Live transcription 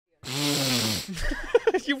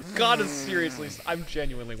You've got to seriously. I'm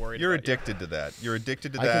genuinely worried. You're about addicted to that. You're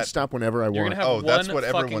addicted to that. I can stop whenever I You're want. gonna have that's one what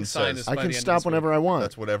everyone fucking says. sinus I by can the end of stop this whenever week. I want.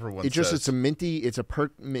 That's what everyone It says. just it's a minty. It's a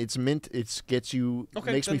perk. It's mint. It gets you.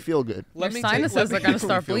 Okay, makes me then feel good. Let Your me sinuses are going to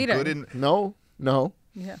start feel bleeding. good in, No.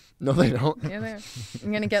 Yeah. No, they don't. Yeah, you're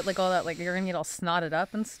going to get like all that, like you're going to get all snotted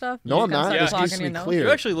up and stuff. No, You're I'm gonna not. start It's clogging decently your nose. clear.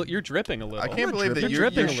 You actually you're dripping a little. I can't believe that You're you're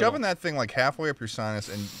dripping a shoving little. that thing like halfway up your sinus.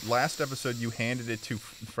 And last episode, you handed it to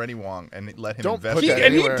Freddie Wong and let him Don't put investigate. that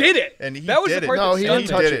And he anywhere. did it. And he that was did the it. part No, that he stunned didn't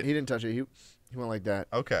me. touch did it. it. He didn't touch it. He went like that.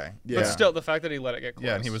 Okay. Yeah. But still, the fact that he let it get close.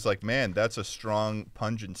 Yeah, and he was like, "Man, that's a strong,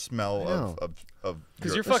 pungent smell of."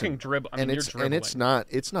 Because you're fucking dribbling. I mean, and you're it's dribbling.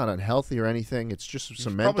 it's not unhealthy or anything. It's just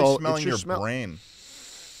some Probably menthol. smelling your It's just brain.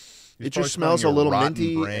 He's It probably just smells a smelling your little rotten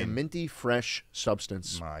minty, brain. and minty, fresh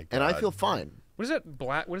substance. My And I God. feel fine. What is that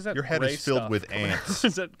black? What is that? Your head gray is filled stuff with coming out? ants. What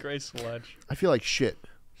is that gray sludge? I feel like shit.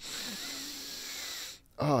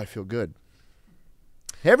 Oh, I feel good.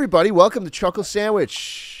 Hey, everybody. Welcome to Chuckle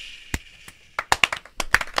Sandwich.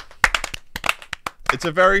 It's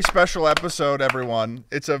a very special episode, everyone.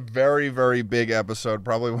 It's a very, very big episode.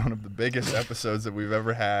 Probably one of the biggest episodes that we've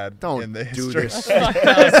ever had Don't in the do history.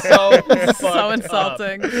 this. So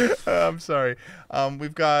insulting. I'm sorry.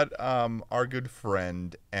 We've got our good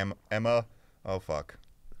friend Emma. Oh fuck.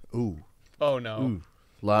 Ooh. Oh no.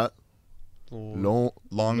 Ooh.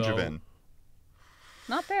 Langevin.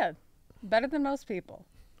 Not bad. Better than most people.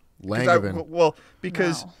 Langevin.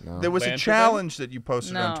 Because No. there was a Langevin? challenge that you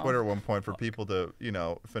posted on No. Twitter at one point for people to,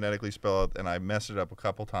 phonetically spell it, and I messed it up a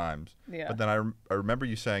couple times. Yeah. But then I remember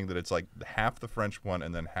you saying that it's like half the French one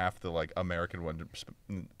and then half the like American one,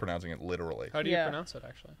 pronouncing it literally. How do you Yeah. pronounce it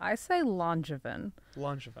actually? I say Langevin.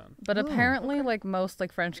 Langevin. But apparently, like most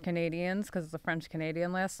like French Canadians, because it's a French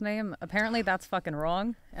Canadian last name, apparently that's fucking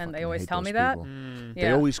wrong, and they Fucking always hate tell those me that. people. Yeah.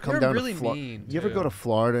 They always come They're down really to Florida. mean, You ever too. go to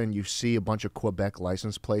Florida and you see a bunch of Quebec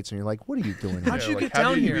license plates and you're like, what are you doing How'd here? you get how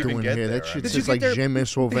down do you here? even doing get here? there? That shit Did you says get like there- Jamais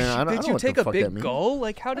Sauvin. I don't Did know you what take the a fuck big that means. gull?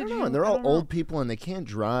 Like how I did don't you? know, and they're I all don't know. old people and they can't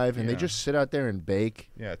drive and they Yeah. just sit out there and bake.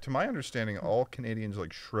 Yeah, to my understanding, all Canadians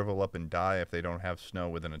like shrivel up and die if they don't have snow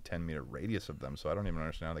within a 10-meter radius of them. So I don't even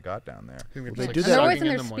understand how they got down there. Think they're They just, do like, And they're that- always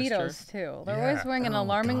sucking in their the moisture. speedos too. They're Yeah. always wearing an Oh,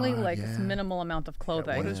 alarmingly God, like yeah. minimal amount of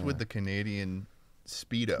clothing. What is with the Canadian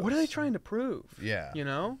Speedos? What are they trying to prove? Yeah. You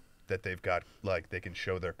know? That they've got, like, they can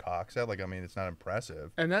show their cocks at? Like, I mean, it's not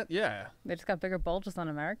impressive. And that, yeah. They just got bigger bulges than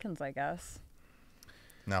Americans, I guess.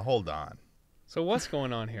 Now, hold on. So what's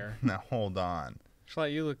going on here? Now, hold on.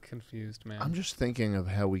 Schlatt, you look confused, man. I'm just thinking of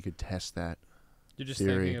how we could test that. You're just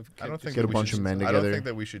theory. thinking of. I don't think Get that a we bunch should, of men I together. don't think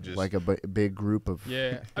that we should just... Like a big group of.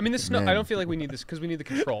 Yeah. I mean, the snow. I Men. don't feel like we need this because we need the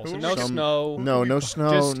control. So no Some- snow. No, no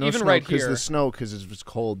snow. Just no even snow, right because here. the snow, because if it's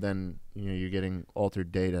cold, then you're getting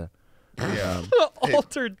altered data. Yeah.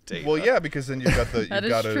 Altered data. Well, yeah, because then you've got the... That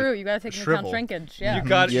you've is got true. You got to take into account shrivel. shrinkage. Yeah. You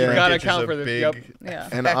got Yeah. you got to Shrinkage is account a for the. big- Yep. yeah.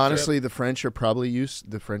 And Factor. honestly, the French are probably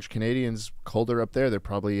the French Canadians colder up there. They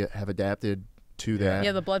probably have adapted to that.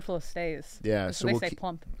 Yeah, the blood flow stays. Yeah, That's so what they we'll say keep-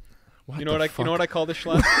 plump. You know what I call this,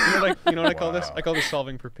 Schlatt? You know what I call this? Wow. I call this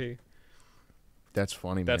solving per p. That's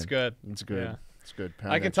funny, man. That's good. It's good. Yeah. It's good.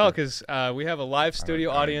 I can tell because we have a live studio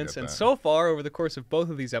I don't audience, get and that. so far over the course of both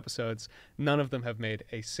of these episodes, none of them have made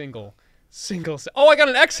a single. Oh, I got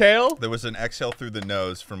an exhale. There was an exhale through the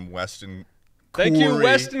nose from Weston Thank you, Curry.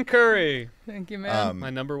 Weston Curry, Thank you, man.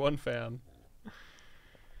 my #1 fan.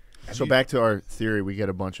 So back to our theory, we get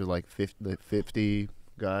a bunch of like 50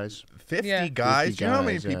 guys. 50 Yeah. guys? 50 Do you know how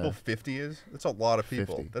many guys, people yeah. 50 is? That's a lot of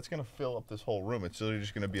people. 50. That's going to fill up this whole room. It's literally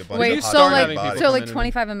just going to be a bunch Wait, of hot so start like having people bodies. so come like in and-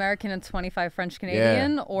 25 American and 25 French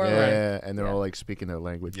Canadian, or yeah, like yeah, and they're Yeah. all like speaking their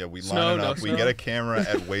language. Yeah, we Snow, line it no up. We snow. get a camera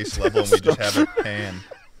at waist level and we just have it pan.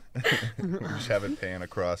 We just have it pan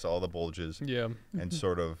across all the bulges Yeah. and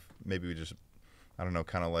sort of maybe we just, I don't know,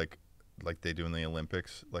 kind of like they do in the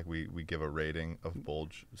Olympics. Like we give a rating of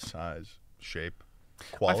bulge size, shape,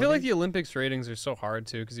 quality. I feel like the Olympics ratings are so hard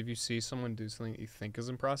too, because if you see someone do something that you think is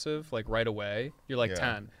impressive, like right away, you're like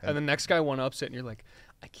Yeah. 10, and the next guy one-ups it, and you're like,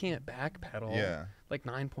 I can't backpedal. Yeah. Like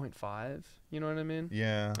 9.5. You know what I mean?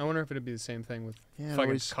 Yeah. I wonder if it'd be the same thing with Yeah,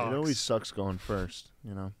 fucking it cocks. always sucks going first,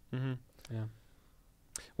 you know. Mm-hmm. Yeah.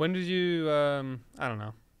 When did you? I don't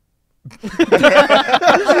know.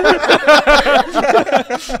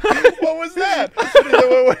 What was that?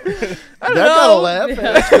 That got a laugh.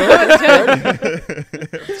 That's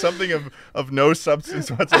good. Something of no substance.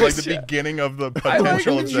 What's like the beginning of the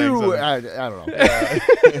potential of saying something. I don't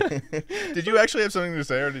know. Did you actually have something to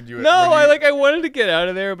say, or did you? No, were you- I wanted to get out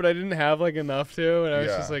of there, but I didn't have like enough to, and I was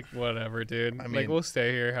Yeah. just like, whatever, dude. I Like mean- we'll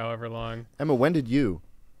stay here however long. Emma, when did you?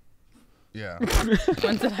 Yeah.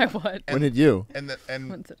 when did I what? When did you? And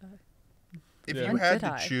When did I? if Yeah. you When had did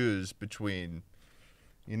to I? choose between,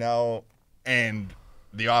 and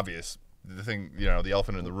the obvious, the thing, the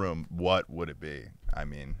elephant in the room, what would it be? I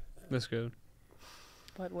mean, That's good.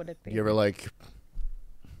 What would it be? You ever like?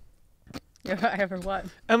 You ever what?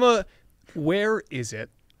 Emma, where is it?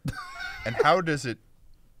 and how does it?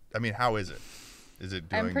 I mean, how is it? Is it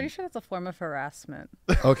doing? I'm pretty sure that's a form of harassment.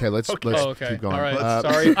 Okay, let's Oh, okay. keep going. All right. Let's-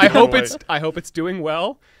 Sorry. I hope it's doing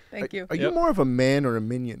well. Thank you. Are you Yep. more of a man or a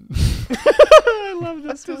minion? I love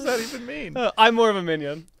What does that even mean? I'm more of a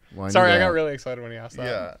minion. Well, knew Sorry, I that. got really excited when he asked that.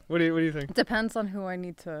 Yeah. What do you think? Depends on who I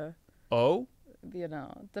need to, Oh.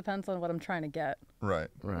 depends on what I'm trying to get. Right.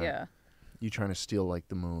 Right. Yeah. You trying to steal like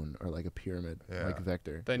the moon or like a pyramid, Yeah. like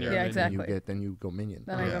Vector. Then you're Yeah, a minion. exactly. Then you go minion.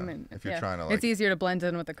 Then I Yeah. go in. If you're yeah. trying to, It's like- easier to blend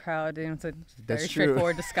in with the crowd. It's a That's very true.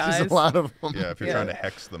 straightforward disguise. There's a lot of them. Yeah. If you're Yeah. trying to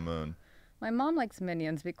hex the moon. My mom likes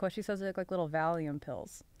minions because she says they look like little Valium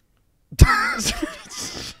pills.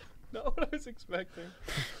 Not what I was expecting.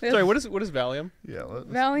 They Sorry, have- what is Valium? Yeah.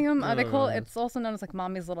 Valium, they call it's also known as like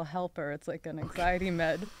mommy's little helper. It's like an anxiety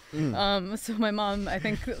med. So my mom, I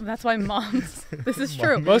think that's why moms. This is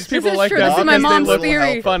true. Most This people is like true. that This is my because they mom's look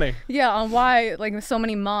theory. funny. Yeah, on why like so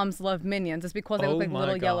many moms love minions is because they Oh look like my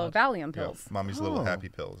little yellow God. Valium Yeah. pills. Mommy's little Oh. happy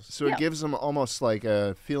pills. So Yeah. it gives them almost like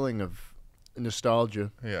a feeling of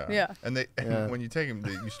nostalgia. Yeah. Yeah. And Yeah. when you take them,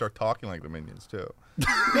 you start talking like the minions too.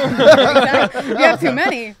 Exactly. You have too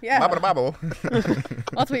many. Yeah. Babble.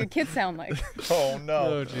 That's what your kids sound like. Oh no.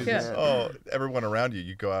 Oh, Jesus. Yeah. Oh, everyone around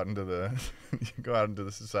you go out into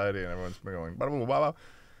the society and everyone's going babble babble.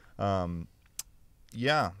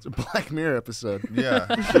 Yeah. It's a Black Mirror episode. Yeah.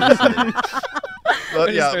 seriously. But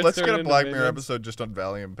It just yeah, starts let's get turning a into Black Mirror minions. episode just on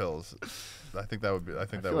Valium pills. I think that would be. I I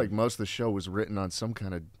think that feel would. like most of the show was written on some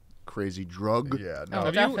kind of crazy drug. Yeah. Oh, No.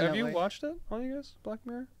 Have you definitely. watched it? All you guys, Black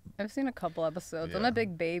Mirror? I've seen a couple episodes. I'm Yeah. a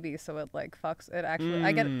big baby, so it like fucks. It actually,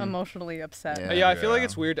 I get emotionally upset. Yeah. Yeah, I feel like Yeah.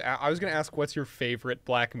 it's weird. I was gonna ask what's your favorite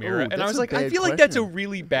Black Mirror, Ooh, and I that's was a like, I bad feel like that's a question.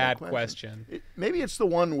 really Bad bad question. question. Maybe it's the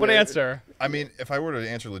one What where answer? I mean, if I were to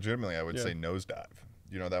answer legitimately, I would Yeah. say Nosedive.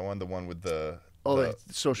 You know that one, the one with the the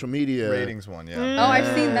social media ratings one. Yeah. Oh,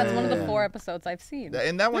 I've seen. That's one of the 4 episodes I've seen.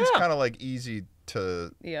 And that one's Yeah. kind of like easy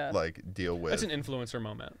to Yeah. like deal with. That's an influencer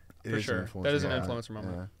moment It for is an sure. That is an influencer influencer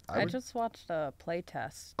moment. moment. Yeah. I would- just watched a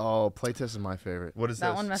playtest. Oh, Playtest is my favorite. What is That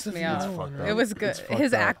this? one messed me It's up. fucked It was good. It's fucked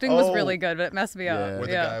His up. acting was Oh. really good, but it messed me Yeah. up. Where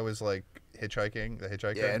the Yeah. guy was like hitchhiking, the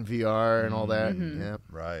hitchhiker. Yeah, and VR and all that. Mm-hmm. Yeah.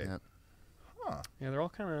 Right. Yeah. Huh. Yeah, they're all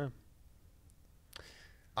kind of.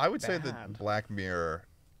 I would say Bad. that Black Mirror,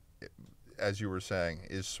 as you were saying,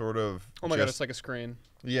 is sort of. Oh my god, just- it's like a screen.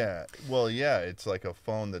 Yeah. Well, yeah, it's like a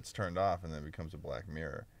phone that's turned off and then becomes a Black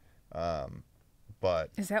Mirror.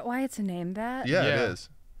 But Is that why it's named that? yeah, Yeah. it is.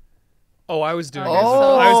 Oh, I was doing. Oh, it as a-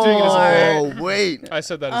 I was doing it as a bit. Oh, wait. I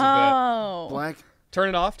said that as a Oh. Black. bit. Turn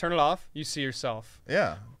it off. Turn it off. You see yourself.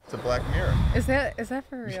 Yeah, it's a Black Mirror. Is that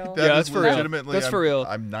for real? That Yeah, is that's for real. legitimately- That's for real.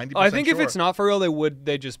 I'm 90%. I think if sure. it's not for real,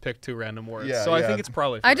 they just pick 2 random words. Yeah, so I yeah. think it's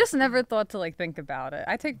probably. For I real. just never thought to like think about it.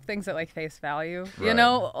 I take things at like face value, you Right.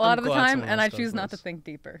 know, a lot of the glad time, someone and I else does choose not to this. think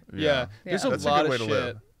deeper. Yeah. There's a That's a lot good way of to shit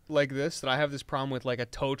live. like this that I have this problem with, like a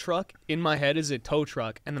tow truck. In my head is a tow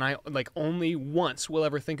truck, and then I like only once will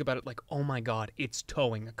ever think about it. Like, oh my god, it's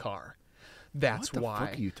towing a car. That's What the why.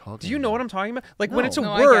 fuck are you talking Do you know about? what I'm talking about? Like when No. it's a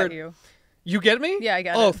No, I word. get you. You get me? Yeah, I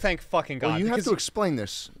get Oh, it. thank fucking god. Well, you have because to explain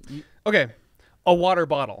this. Okay, a water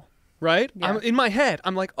bottle, right? Yeah. In my head,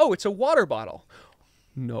 I'm like, oh, it's a water bottle.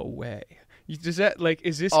 No way. Does that like?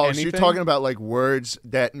 Is this? Oh, anything? so you're talking about like words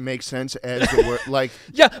that make sense as the word, like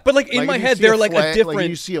Yeah, but like in like my if you head, see they're like flag, a different. Like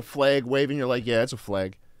you see a flag waving, you're like, yeah, it's a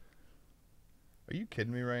flag. Are you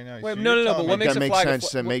kidding me right now? Wait, So no, you're no, telling but me- what makes that a makes flag a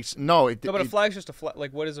sense. fla- That makes no. It, No, but a it- flag's just a flag.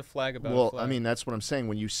 Like, what is a flag about? Well, a flag? I mean, that's what I'm saying.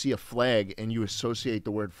 When you see a flag and you associate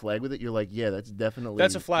the word flag with it, you're like, yeah, that's definitely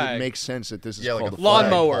That's a flag. It makes sense that this is Yeah, like called a a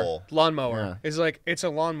flag. lawnmower. pole. Lawnmower Yeah. is like it's a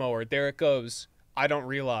lawnmower. There it goes. I don't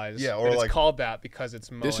realize. Yeah, or that it's like- called that because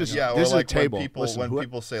it's mowing. This is- up. Yeah, This or is a like table. when people Listen, who-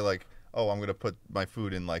 people say like, "Oh, I'm gonna put my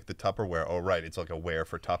food in like the Tupperware." Oh, right, it's like a ware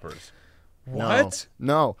for tuppers. What?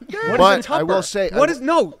 No. What But is a I will tupper? say, What is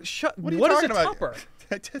no? Shut. What are you What is talking a about? tupper?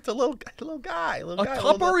 It's a little guy. A guy,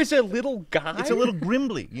 tupper is a little guy. It's a little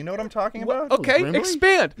grimbly. You know what I'm talking What? about? Okay, Grimbly?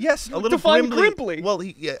 expand. Yes, a little Define grimbly. grimbly. Well,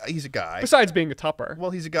 he's a guy. Besides being a tupper. Well,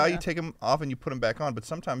 he's a guy. You take him off and you put him back on. But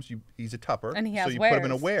sometimes he's a tupper, And he so has you put him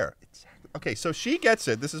in a wares. ware. Okay, so she gets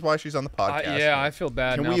it. This is why she's on the podcast. Yeah, I feel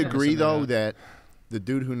bad. Can now we for agree missing though that the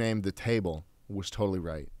dude who named the table was totally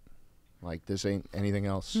right? Like this ain't anything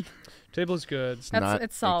else. Table's good. It's That's- not.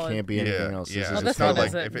 it's solid. It can't be anything else. Yeah, This Well, is this it's not one like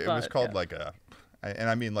isn't, if it was but, called yeah. like and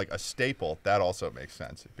I mean like a staple. That also makes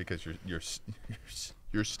sense because you're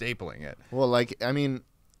stapling it. Well, like I mean,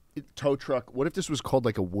 tow truck. What if this was called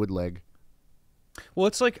like a wood leg? Well,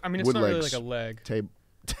 it's like, I mean, it's Wood not really legs. like a leg.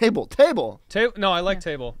 Table. No, I like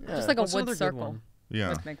table. Yeah. Just like a What's wood another good circle one? Yeah.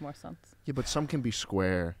 would make more sense. Yeah, but some can be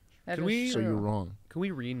square, That Can is we- so you're true. wrong. Can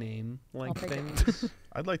we rename like I'll take it. things?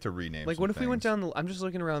 I'd like to rename. Like, some what if we went things. down the? I'm just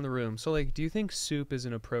looking around the room. So, like, do you think soup is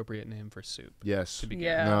an appropriate name for soup Yes. to begin?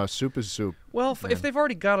 Yeah. No, soup is soup. Well, if they've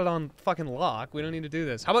already got it on fucking lock, we don't need to do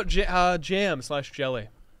this. How about jam/jelly?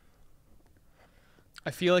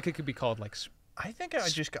 I feel like it could be called like. I think I'd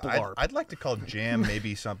Splarp. I'd like to call jam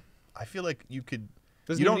maybe some. I feel like you could.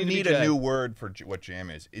 Doesn't You even don't need need to be a J. new word for what jam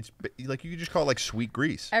is. It's like you could just call it like sweet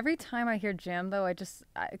grease. Every time I hear jam, though,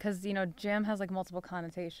 because jam has like multiple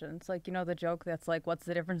connotations. Like the joke that's like, what's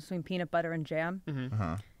the difference between peanut butter and jam?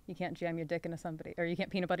 Uh-huh. You can't jam your dick into somebody, or you can't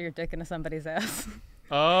peanut butter your dick into somebody's ass.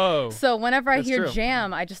 Oh. So whenever I That's hear true.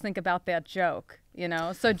 jam, I just think about that joke.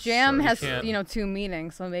 So jam you has can't. two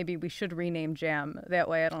meanings. So maybe we should rename jam. That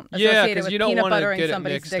way I don't Yeah, associate it 'cause with you don't peanut wanna buttering get it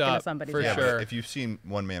somebody's mixed dick into up, somebody's for ass. Yeah, sure. but if you've seen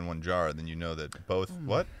One Man, One Jar, then you know that both.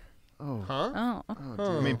 What? Oh. Huh?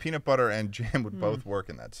 Oh, I mean, peanut butter and jam would both work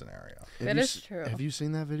in that scenario. That is true. Have you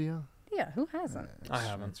seen that video? yeah. Who hasn't? I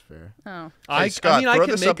haven't. That's fair. Oh, Hey, Scott, I mean, I throw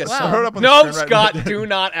can this make up, it. Wow. throw it up on the No, screen right Scott, now. do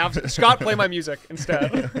not. Scott, play my music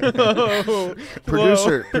instead. Whoa.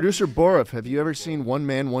 Producer Boruff, have you ever seen One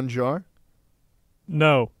Man, One Jar?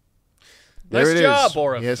 No. There Nice it is. job,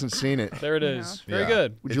 Boruff. He hasn't seen it. There it is. Very Yeah.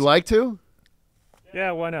 good. Would you like to?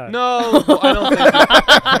 Yeah, why not? No, I don't think.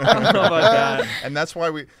 I don't know about that. And that's why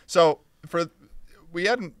we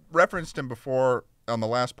hadn't referenced him before on the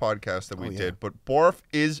last podcast that we yeah. did, but Boruff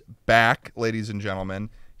is back, ladies and gentlemen.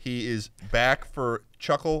 He is back for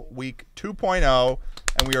Chuckle Week 2.0,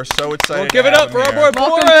 and we are so excited. Well, give to it have up for him our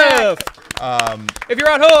boy here. Boruff. If you're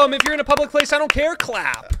at home, if you're in a public place, I don't care.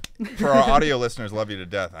 Clap. For our audio listeners, love you to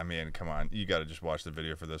death. I mean, come on, you got to just watch the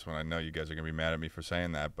video for this one. I know you guys are gonna be mad at me for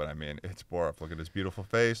saying that, but I mean, it's Boruff. Look at his beautiful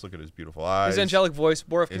face. Look at his beautiful eyes. His angelic voice.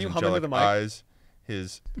 Boruff, can His you hum into the angelic mic? eyes.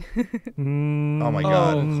 His Mm, oh my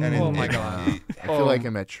god. Oh my God. I feel like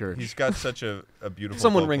I'm at church. He's got such a beautiful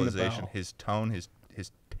Someone ring the vocalization. bell. His tone, his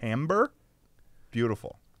timbre,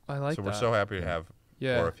 beautiful. I like So that. we're so happy to have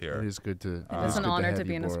Yeah. Boruff It here. is good to. it's it's an good honor have to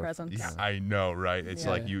be you, in his Boruff. presence. Yeah, I know, right? It's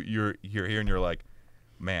Yeah. like you're here and you're like,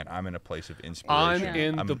 man, I'm in a place of I'm inspiration.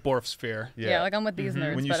 in I'm- the Boruff sphere. Yeah, like I'm with these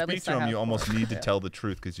nerds, when you but at speak least to I him, have you almost four. need to tell the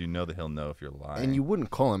truth because you know that he'll know if you're lying. And you wouldn't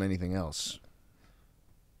call him anything else.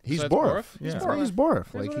 He's Besides Boruff. Boruff? He's Yeah. Boruff. He's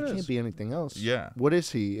Boruff. Here's Like what he it can't is. be anything else. Yeah. What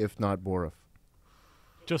is he if not Boruff?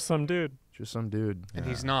 just some dude. Just some dude. And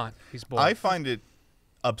he's not. He's Boruff. I find it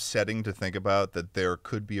upsetting to think about that there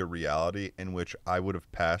could be a reality in which I would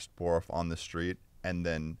have passed Boruff on the street and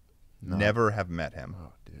then never have met him.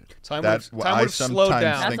 Oh, dude. Time That's would I have slowed sometimes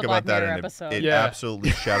down. That's think a about Black that, Mirror and episode. it Yeah. absolutely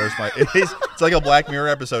shatters my. It's like a Black Mirror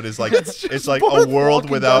episode. Is like it's like Boruff a world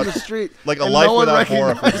walking without down the street, like a and life no one without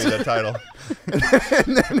Boruff would be recognizes the title.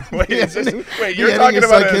 Wait, You're talking it's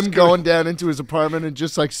about like it him going down into his apartment and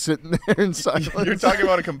just like sitting there in silence. You're talking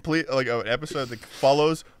about a complete like an episode that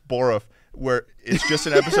follows Boruff, where it's just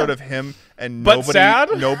an episode of him and But nobody, sad?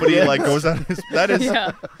 nobody like goes out. That is.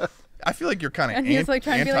 Yeah, I feel like you're kind of and he's like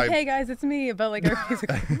trying to be like, "Hey guys, it's me," but like everybody's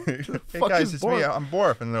like, hey fuck guys, is it's me. Boruff? I'm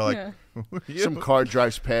Boruff, and they're like, yeah. "Who are you?" Some car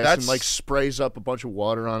drives past That's- and like sprays up a bunch of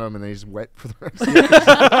water on him, and then he's wet for the rest of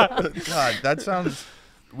the God, that sounds.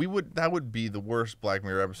 That would be the worst Black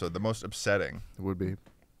Mirror episode, the most upsetting. It would be.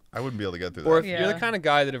 I wouldn't be able to get through Or that. if you're the Yeah. kind of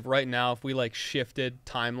guy that if right now, if we like shifted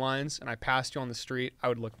timelines and I passed you on the street, I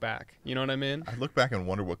would look back. You know what I mean? I look back and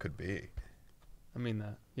wonder what could be. I mean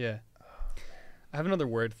that. Yeah. I have another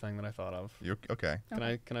word thing that I thought of. You're okay.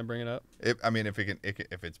 Can I bring it up? I mean, if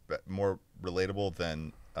it's more relatable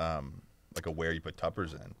than like a where you put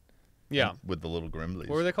tuppers in. Yeah. With the little Grimblies.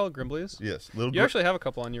 What were they called? Grimblies? Yes, little. You actually have a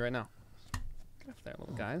couple on you right now. Get up there,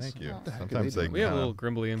 little guys. Thank you. Oh. the heck are Sometimes they they. doing? We have a little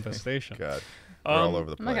Grimbly infestation. God, they're all Um, over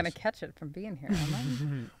the I'm place. not gonna catch it from being here, am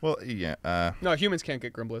I? Well, yeah. No, humans can't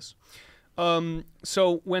get Grimblies.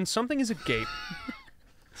 So when something is agape.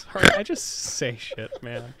 Sorry, I just say shit,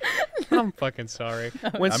 man. I'm fucking sorry.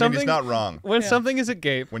 When I mean, something he's not wrong. when Yeah. something is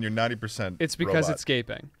agape, When you're 90%. it's because robot. it's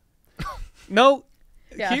gaping. No,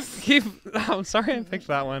 Yes. keep. I'm sorry, I picked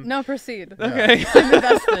that one. No, proceed. Okay. I'm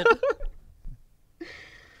invested.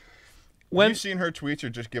 When You've seen her tweets, you're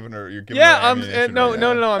just giving her. You're giving yeah, her ammunition no, right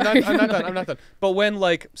no, now. no, I'm not. I'm not done. I'm not done. But when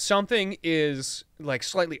like something is like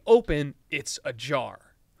slightly open, it's ajar.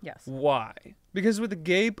 Yes. Why? Because with the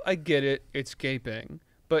gape, I get it. It's gaping,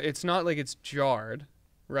 but it's not like it's jarred,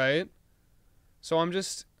 right? So I'm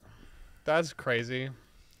just. That's crazy.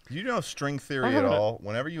 Do you know string theory I'm at having a- all?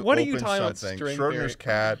 Whenever you What are open you talking about, something, string Schrodinger's theory?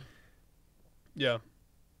 cat, Yeah.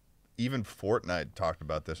 even Fortnite talked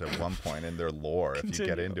about this at one point in their lore. If you get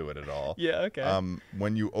Continue. into it at all, Yeah. Okay.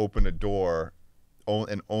 when you open a door,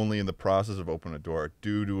 and only in the process of opening a door,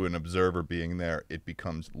 due to an observer being there, it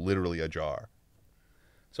becomes literally ajar.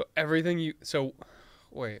 So everything you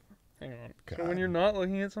wait, hang on. So God. when you're not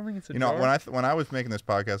looking at something, it's a You know, when I was making this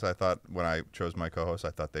podcast, I thought when I chose my co-host,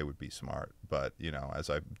 I thought they would be smart. But you know, as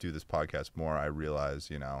I do this podcast more, I realize,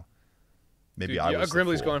 you know, maybe I was. A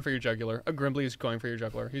Grimbly's the fool. going for your jugular. A Grimbly's going for your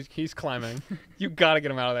jugular. He's climbing. You gotta get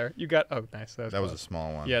him out of there. You got. Oh, nice. That That was a close.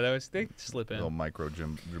 small one. Yeah, they slip in. Little micro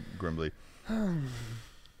Grimbly.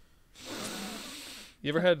 You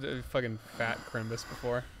ever had a fucking fat Crimbus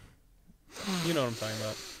before? You know what I'm talking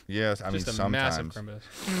about. Yes, I mean Just a sometimes. massive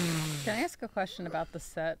Crimbus. Can I ask a question about the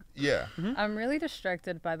set? Yeah. I'm really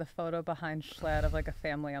distracted by the photo behind Schlatt of like a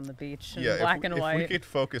family on the beach in Yeah, black and if white. we could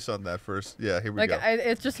focus on that first. Yeah, here we Like go.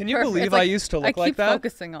 it's just. Can you perfect. believe It's like, I used to look I like keep that?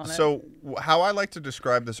 focusing on it. So how I like to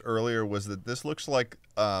describe this earlier was that this looks like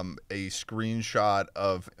a screenshot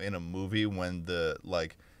of in a movie when the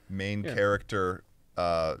like main character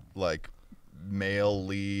like male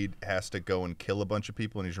lead has to go and kill a bunch of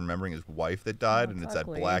people and he's remembering his wife that died and it's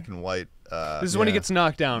ugly. that black and white This is when he Yeah. gets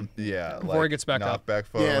knocked down. yeah Before like, he gets back up. knockback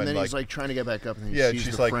photo Yeah, and then he's like trying to get back up, and then he sees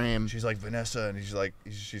she's the like frame. she's like Vanessa and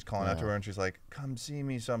she's calling out to her and she's like come see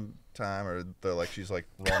me sometime or they're like she's like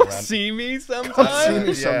rolling around. See me sometime. see me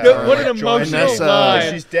Yeah, sometime. No, what or, an like, join emotional me. Vanessa.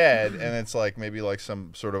 line. She's dead, and it's like maybe like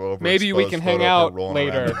some sort of overexposed Maybe we can hang photo of her out rolling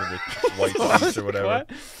around later. under the white sheets or whatever.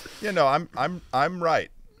 What? Yeah, no, I'm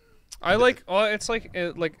right. I like. Oh, it's like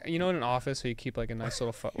you know, in an office, so you keep like a nice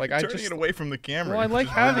little like I Turning just. it away from the camera. Well, I You're like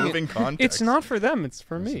just having removing it. context. It's not for them. It's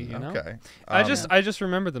for me. You know. Okay. I just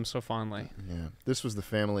remember them so fondly. Yeah, this was the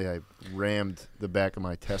family I rammed the back of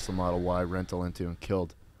my Tesla Model Y rental into and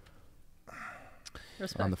killed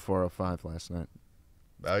Respect. on the 405 last night.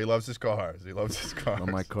 Oh, he loves his cars. He loves his cars. On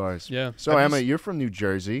my cars. Yeah. So Emma, you're from New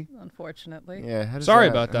Jersey. Unfortunately. Yeah. How does Sorry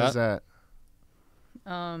that, about how's that.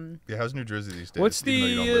 Yeah, how's New Jersey these days? What's even though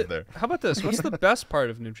you don't live the? there? How about this? What's the best part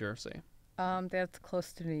of New Jersey? That's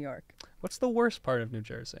close to New York. What's the worst part of New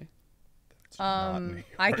Jersey? It's not New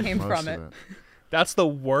I York. came Most from of it. That's the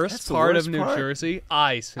worst That's the part worst of New part? Jersey.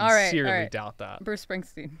 I right, sincerely all right. doubt that. Bruce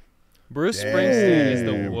Springsteen. Bruce Springsteen is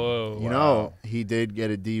the Damn. whoa. You Wow. know, he did get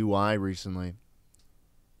a DUI recently.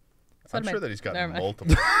 I'm Never sure that he's got mind.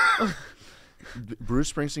 multiple.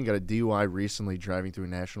 Bruce Springsteen got a DUI recently driving through a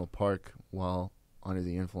national park while under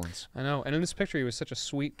the influence. I know. And in this picture, he was such a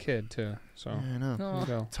sweet kid too. So Yeah, I know. there Oh. you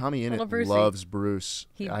go. Tommy Little Innit Brucey. loves Bruce.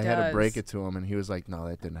 He I had to break does. it to him, and he was like, "No,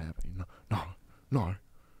 that didn't happen. No,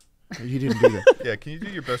 you didn't do that." Yeah, can you do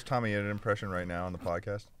your best Tommy Innit impression right now on the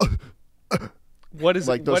podcast? What is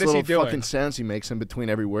Like those what is he little doing? fucking sounds he makes in between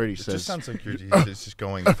every word he It says. just sounds like he's just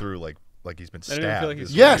going through like he's been I don't even feel stabbed. like he's-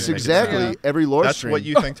 is what Yes, you make it sound exactly. like. Every lore That's stream. what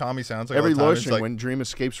you think Tommy sounds like. Every all the time. lore It's stream like, when Dream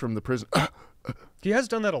escapes from the prison. He has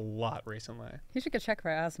done that a lot recently. He should get checked for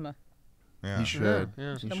asthma. yeah. He should.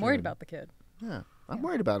 Yeah. He I'm worried should. about the kid. Yeah, I'm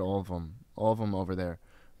worried about all of them. All of them over there.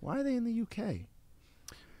 Why are they in the UK?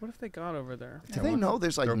 What if they got over there? Do they know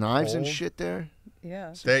there's like They're knives and cold. shit there?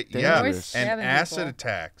 Yeah. Yeah, Dangerous. and Stabbing acid people.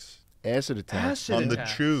 attacks Acid attacks. Acid on the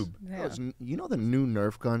attacks. tube. Yeah. You know the new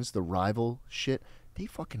Nerf guns, the rival shit? They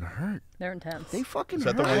fucking hurt. They're intense. They fucking Is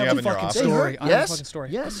that the hurt. one you have in your fucking office? They story. hurt. I have a Yes. fucking story.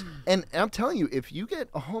 Yes. And I'm telling you, if you get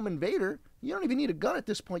a home invader, you don't even need a gun at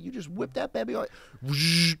this point. You just whip that baby out.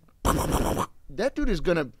 That dude is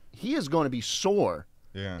going to be sore.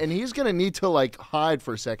 Yeah. And he's going to need to like hide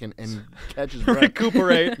for a second and catch his breath.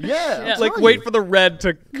 Recuperate. Yeah. I'm Like telling wait you. for the red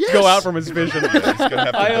to Yes. go out from his vision. He's gonna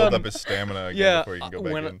have to I, build up his stamina again Yeah, before he can go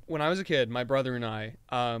back in. when I was a kid, my brother and I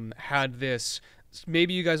had this.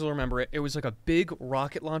 Maybe you guys will remember it. It was like a big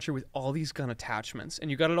rocket launcher with all these gun attachments,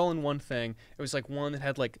 and you got it all in one thing. It was like one that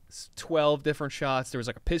had like 12 different shots. There was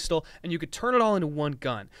like a pistol, and you could turn it all into one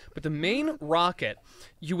gun. But the main rocket,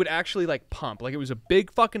 you would actually like pump. Like it was a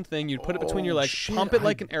big fucking thing. You'd put it between your legs, Shit, pump it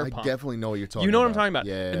like I- an air I pump. definitely know what you're talking about. You know what I'm talking about.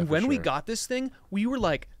 Yeah. And for when we sure. got this thing, we were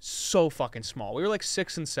like so fucking small. We were like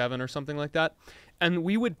 6 and 7 or something like that. And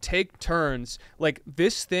we would take turns. Like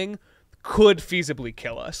this thing could feasibly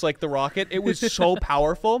kill us. Like the rocket, it was so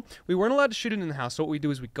powerful. We weren't allowed to shoot it in the house. So what we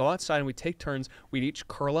do is we go outside and we take turns. We'd each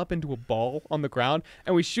curl up into a ball on the ground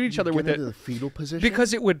and we shoot each other Get with into it the fetal position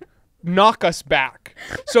because it would knock us back.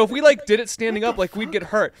 So if we like did it standing up, like we'd get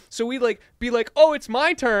hurt. So we'd like be like, "Oh, it's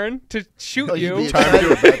my turn to shoot No, you'd you." be excited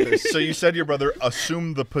about this. So you said your brother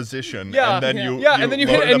assumed the position, Yeah, and then yeah, you and then you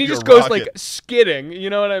hit, loaded and up he your just goes rocket. like skidding.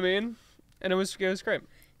 You know what I mean? And it was great.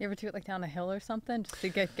 You ever do it like down a hill or something just to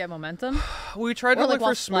get momentum? We tried to Or, like, look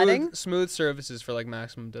while for sledding? smooth surfaces for like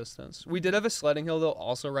maximum distance. We did have a sledding hill though,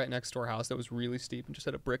 also right next to our house that was really steep and just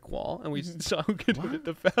had a brick wall, and we saw who could hit it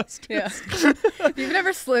the fastest. Yeah. You've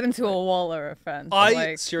never slid into a wall or a fence. I-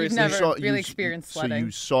 like, seriously- You've never You really s- experienced So sledding.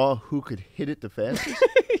 you saw who could hit it the fastest?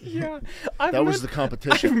 Yeah, That was the I've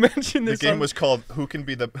competition. mentioned The this. game on- was called "Who Can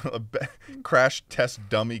Be the Crash Test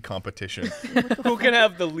Dummy Competition." who can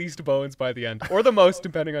have the least bones by the end, or the most,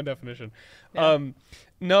 depending on definition.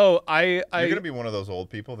 No, You're gonna be one of those old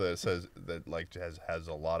people that says that like has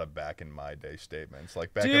a lot of back in my day statements.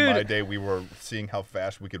 Like back in Dude. my day, we were seeing how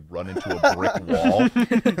fast we could run into a brick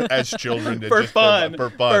wall as children did, For just fun. for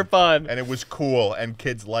fun, For and it was cool, and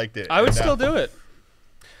kids liked it. I would And still now- do it.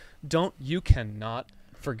 You cannot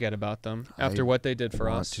forget about them after what they did for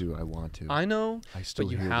us. I want to. I know, I still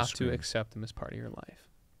but you hear the have to screams. accept them as part of your life.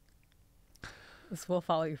 This will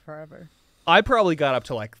follow you forever. I probably got up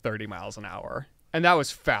to like 30 miles an hour, and that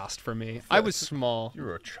was fast for me. I was small. You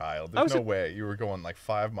were a child. I There's was no a- way you were going like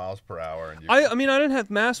 5 miles per hour. And you, I mean, I didn't have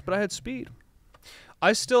mass, but I had speed.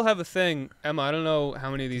 I still have a thing, Emma. I don't know how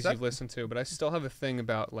many of these that- you've listened to, but I still have a thing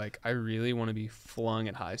about like I really want to be flung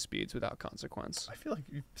at high speeds without consequence. I feel like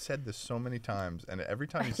you've said this so many times, and every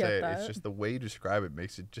time I you get say it, that. it's just the way you describe it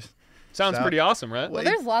makes it just Sounds sound- pretty awesome, right? Well,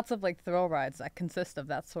 there's lots of like thrill rides that consist of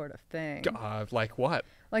that sort of thing. Like what?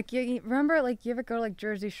 Like you remember, like you ever go to like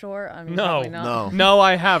Jersey Shore? I mean, No. probably not. No. No,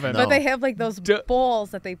 I haven't. No. But they have like those D- balls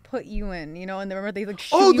that they put you in, you know, and remember they like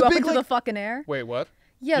shoot Oh, you the up big, into like- the fucking air. Wait, what?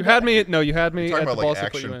 Yeah, You the- had me. No, you had me talking at the about balls like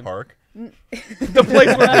to put you Action in. Park. The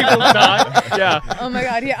place where people die. Yeah. Oh my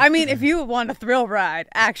god, yeah. I mean, if you want a thrill ride,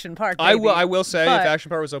 Action Park. I baby. will. I will say, But if Action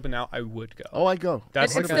Park was open now, I would go. Oh, I go.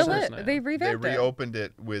 That's it's the kind still of person I it. am. They They revamped it. reopened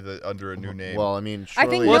it with under a new name. Well, I mean, I surely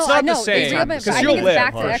think Well, it's no, not the no, they same, reopened- 'cause I you'll think live, it's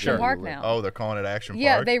back for to Action sure. Park now. oh, they're calling it Action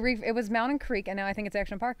Yeah, Park. it was Mountain Creek, and now I think it's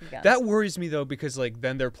Action Park again. That worries me though, because like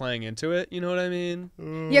then they're playing into it. You know what I mean? yeah,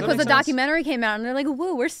 that because the makes sense. documentary came out, and they're like,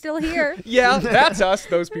 "Woo, we're still here." Yeah, that's us.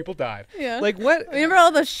 Those people died. Yeah. Like what? Remember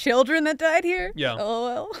all those children that died here? Yeah.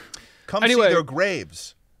 LOL. Come Anyway. see their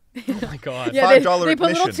graves. Oh my god. Yeah, $5 they put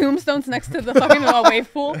little admission. tombstones next to the fucking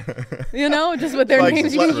wave pool. You know, just with their Like,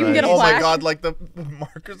 names. You can get a oh my plaque. God! Like the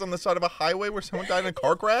markers on the side of a highway where someone died in a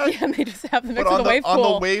car crash. Yeah, and they just have them But next to the wave on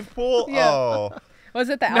pool. the wave pool. Yeah. Oh, Was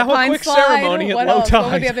it the Now a Alpine quick slide? ceremony at What low else? What were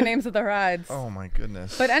tide. the other names of the rides? oh my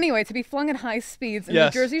goodness. But anyway, to be flung at high speeds in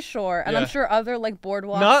Yes. the Jersey Shore, and Yeah. I'm sure other like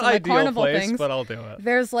boardwalks Not and like ideal carnival place, things. but I'll do it.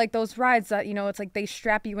 There's like those rides that, you know, it's like they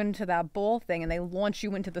strap you into that bowl thing and they launch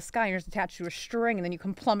you into the sky and you're just attached to a string and then you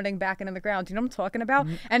come plummeting back into the ground. Do you know what I'm talking about?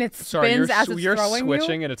 And it Sorry, spins as it's you're throwing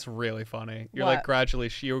switching you. and it's really funny. You're What? like gradually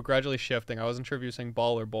shifting. I wasn't sure if you were saying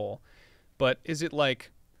ball or bowl, but is it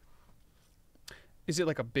like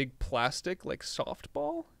a big plastic like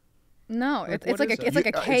softball? No, Like, it's what like is a it? it's like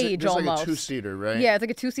a cage it's almost. like a two-seater, right? Yeah, it's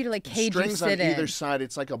like a two-seater like cage you Strings sit on in. either side.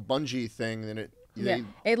 It's like a bungee thing. Then Yeah,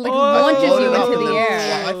 they- it like Oh, launches you loaded up into in the the- air.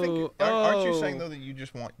 Well, I think aren't you Oh. saying though that you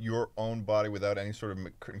just want your own body without any sort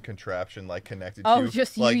of contraption like connected Oh, to you?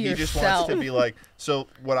 just you like he just wants yourself. to be like. So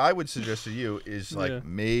what I would suggest to you is like Yeah.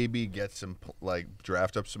 maybe get some like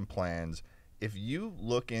draft up some plans. If you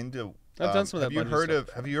look into, I've done some of have that you bungee heard stuff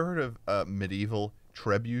of have you heard of medieval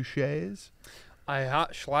trebuchets?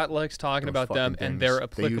 Schlatt likes talking Those about them fucking and their things.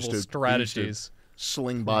 They used applicable to- strategies.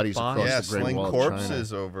 sling bodies Bodies. across Yeah, the Great sling Wall of corpses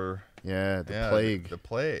China. over. Yeah, the Yeah, plague. The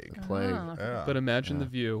plague. plague. Oh. Yeah. But imagine Yeah. the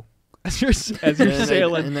view as you're And then,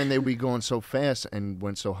 sailing. and then they'd be going so fast and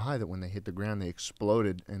went so high that when they hit the ground, they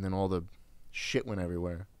exploded, and then all the shit went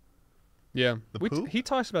everywhere. Yeah, The poop? he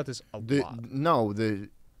talks about this a The lot. no, the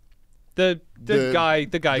The guy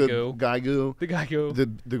the goo. guy goo, The guy goo.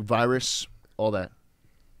 the virus, all that.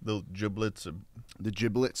 The giblets. The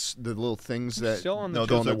giblets, the little things that Still on the No,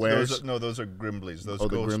 go those in are, the wares. those are Grimblies. Those Oh,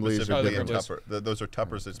 the go Grimblies are specifically the in Grimblies. Tupper. Those are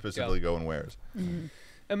Tuppers that specifically go in wares.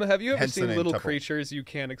 Emma, have you ever Hence the seen name little Tupper. creatures you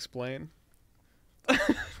can't explain?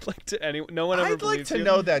 Like to anyone, no one ever I'd like believes to you?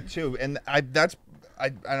 know that too, and I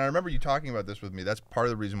remember you talking about this with me. That's part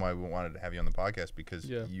of the reason why we wanted to have you on the podcast because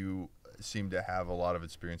Yeah. you seem to have a lot of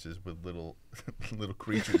experiences with little little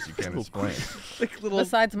creatures you can't explain. Like little.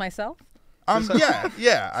 Besides myself,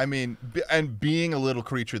 Yeah. I mean, and being a little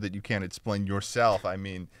creature that you can't explain yourself, I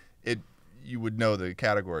mean, you would know the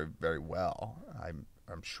category very well.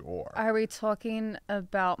 I'm sure. are we talking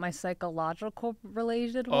about my psychological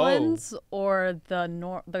related Oh. ones or the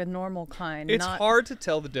normal kind? It's Not- hard to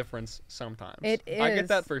tell the difference sometimes. It I get is.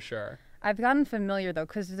 that for sure. I've gotten familiar though,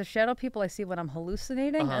 because the shadow people I see when I'm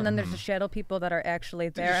hallucinating, and then there's the shadow people that are actually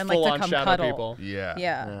there and like to come shadow cuddle. people. Yeah.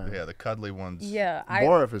 Yeah. The cuddly ones. Yeah.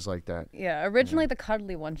 Boruff is like that. Yeah. Originally, the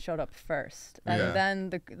cuddly one showed up first, and Yeah.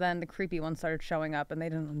 then the creepy one started showing up, and they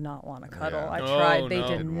did not want to cuddle. Yeah. I Oh, tried. They no.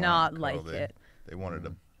 did Didn't not wanna like cuddle. it. They wanted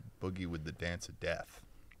to boogie with the dance of death.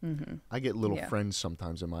 I get little Yeah. friends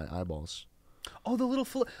sometimes in my eyeballs. Oh, the little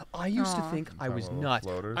I used to think I was little nuts.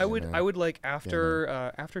 floaters? I would man. I would like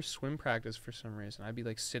after swim practice for some reason I'd be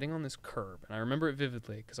like sitting on this curb, and I remember it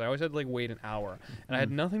vividly because I always had to like wait an hour, and I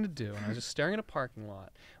had nothing to do, and I was just staring at a parking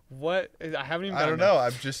lot. What I haven't even. I don't know.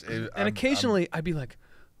 I'm just. And occasionally I'd be like,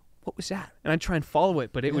 "What was that?" And I'd try and follow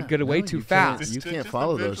it, but it would Yeah, get away no, too you can't. fast. You can't just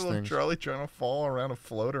follow the those visual of things. Charlie trying to fall around a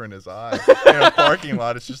floater in his eye in a parking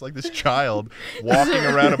lot. It's just like this child walking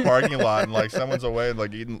around a parking lot, and like someone's away,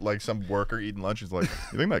 like eating, like some worker eating lunch. He's like,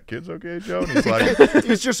 "You think that kid's okay, Joe?" And he's like,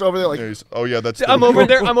 He's just over there like, "Oh yeah, that's." I'm over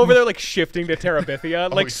there like shifting to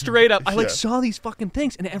Terabithia, like yeah. straight up. I like Yeah. saw these fucking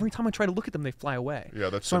things, and every time I try to look at them, they fly away. Yeah,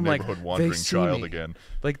 that's so the I'm like, neighborhood they wandering see child me. again.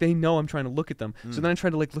 Like they know I'm trying to look at them. So then I try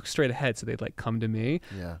to like look straight ahead, so they'd like come to me.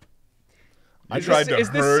 yeah. You tried to is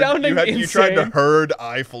this herd. sounding You tried to insane? herd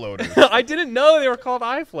eye floaters. I didn't know they were called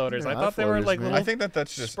eye floaters. Yeah, I eye thought they were floaters, like man. little. I think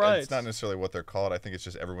that's just. sprites. It's not necessarily what they're called. I think it's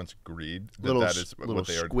just everyone's agreed that Little, that is little what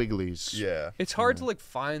they are. squigglies. Yeah. It's hard to like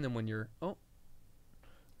find them when you're. Oh,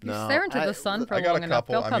 You stare into the sun for I got long a enough,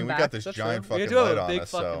 couple. they'll I come mean, we back. got this that's giant true. We fucking do have light a on big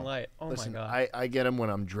us. fucking So light. Oh Listen, my god. I get them when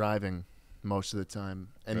I'm driving most of the time,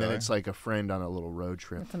 and then Really? it's like a friend on a little road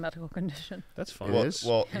trip. It's a medical condition. That's fun. It is?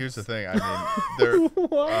 well, here's the thing. I mean,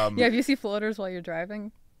 they're. Yeah, if you see floaters while you're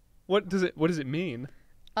driving, What does it mean?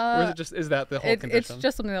 Or is it just that the whole it's condition?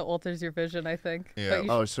 just something that alters your vision, I think. Yeah. But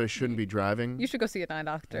you, Oh, so I shouldn't be driving? you should go see an eye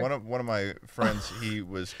doctor. One of my friends, he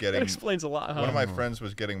was that getting. explains a lot. Huh? One of my friends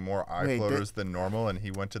was getting more eye Wait, floaters than normal, and he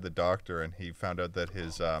went to the doctor, and he found out that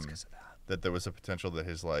his that there was a potential that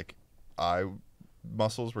his like eye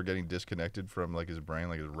muscles were getting disconnected from like his brain,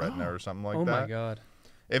 like his retina or something like oh that. my god.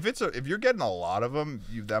 If you're getting a lot of them,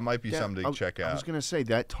 that might be Yeah, something to check I was out. gonna say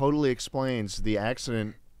that totally explains the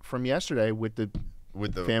accident from yesterday with the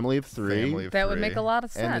With the family of three. family of that would three. make a lot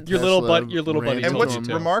of And sense. the Your little Tesla your little buddy ran And told what's you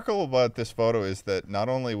to. remarkable about this photo is that not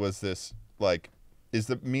only was this like is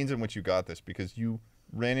the means in which you got this, because you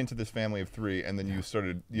ran into this family of three and then you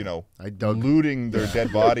started, I dug looting their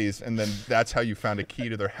dead bodies, and then that's how you found a key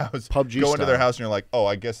to their house. PUBG Go into their style. house and you're like, oh,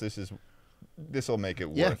 I guess this will make it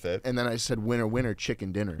worth it. And then I said, winner, winner,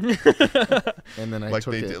 chicken dinner. And then I Like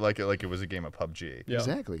took they it. did, like it was a game of PUBG. Yeah.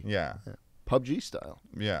 Exactly. Yeah, PUBG style.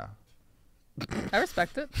 yeah. I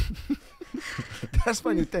respect it. That's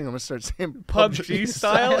my new thing. I'm gonna start saying PUBG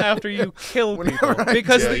style after you kill people Whenever I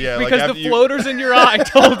because Yeah, like because after the you- floaters in your eye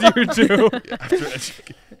told you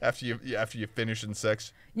to. After you finish in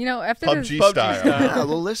sex, You know, after PUBG this, PUBG style. style. Yeah,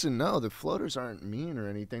 well, listen, no, the floaters aren't mean or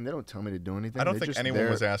anything. They don't tell me to do anything. I don't They're think just anyone there.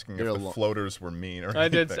 was asking if They're the alo- floaters were mean or I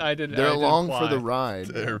anything. did. They're I did along for the imply. ride,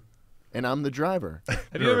 They're- and I'm the driver.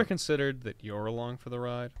 Have you ever considered that you're along for the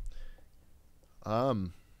ride?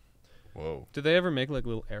 Whoa. Did they ever make like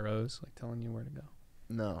little arrows, like telling you where to go?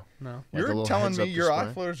 No. No. Like a You're little telling me heads-up your eye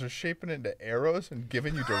display? floaters are shaping into arrows and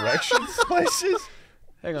giving you directions places?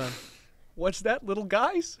 Hang on. What's that, little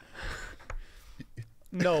guys?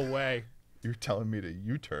 No way. You're telling me to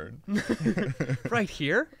U-turn. Right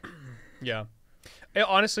here? Yeah.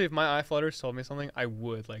 Honestly, if my eye floaters told me something, I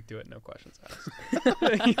would like do it, no questions asked.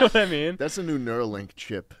 You know what I mean? That's a new Neuralink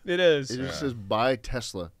chip. It is. It just says buy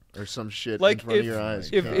Tesla or some shit Like in front if of your eyes.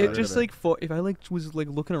 if Can't it get rid just of it. like if I like was like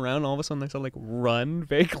looking around, and all of a sudden I saw like run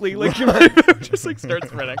vaguely, like you might just like start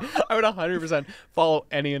sprinting. I would 100% follow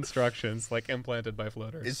any instructions like implanted by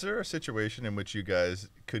floaters. Is there a situation in which you guys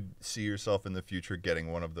could see yourself in the future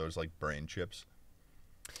getting one of those like brain chips?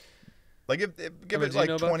 Like if give Emma, it do you like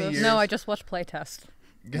know about 20 this? years. no, I just watched Playtest.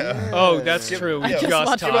 Yeah. Oh, that's Give- true. We I just just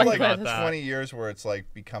watched talked it on like about Playlist. that. 20 years where it's like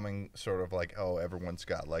becoming sort of like, oh, everyone's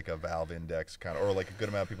got like a valve index kind of, or like a good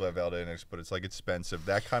amount of people have valve index, but it's like expensive.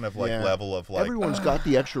 That kind of like Yeah. level of like, Everyone's got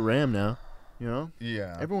the extra RAM now. You know,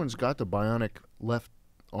 yeah, everyone's got the bionic left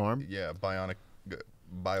arm. yeah, bionic,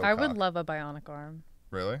 biocock. I would love a bionic arm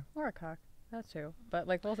Really? or a cock. That too. But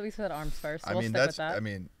like we said arms first. So I we'll mean, stick with that. I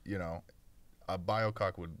mean, a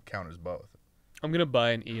biocock would count as both. I'm gonna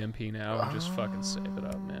buy an EMP now and just fucking save it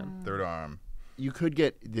up, man. Third arm. You could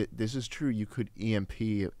get. This is true. You could EMP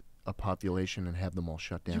a population and have them all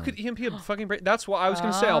shut down. You could EMP a fucking brain. That's why I was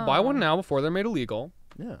gonna say I'll buy one now before they're made illegal.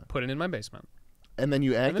 Yeah. Put it in my basement. And then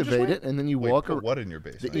you then just activate wait. it, and then you Wait, walk put around. what in your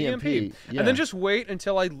basement? The EMP. Yeah. And then just wait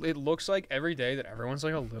until it looks like every day that everyone's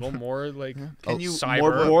like a little more like Can you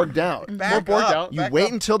cyber. more borged out. Back borged up, out. You back wait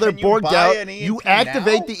up. until they're Can you borged buy out. an You EMP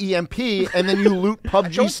activate now? the EMP, and then you loot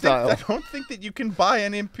PUBG style. I don't think that you can buy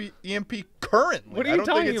an EMP currently. What are I you don't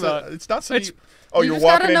think talking it's about? It's not something. It's- Oh, You you're just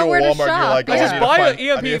gotta walking into know a where to Walmart. You're shop. like, You oh, just I need buy to an find,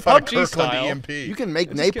 EMP I need to find a PUBG Kirkland style. EMP. You can make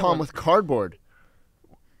Just get napalm one. with cardboard.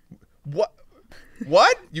 What?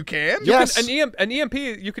 What? You can? Yes. An EMP,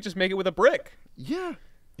 you could just make it with a brick. Yeah.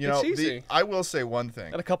 You know, It's easy. I will say one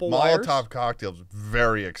thing. And a couple Molotov wires. cocktails,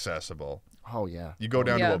 very accessible. Oh yeah. You go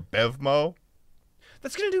down Yeah. to a Bevmo.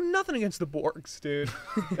 That's gonna do nothing against the Borgs, dude.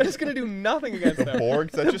 That is gonna do nothing against them. Borgs?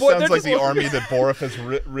 That just They're sounds like just the like- army that Boruff has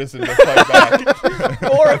risen to fight back.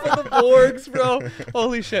 Boruff and the Borgs, bro.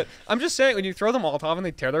 Holy shit. I'm just saying, when you throw the Molotov and they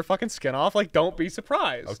tear their fucking skin off, like, don't be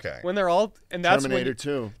surprised. Okay. When they're all, and that's Terminator when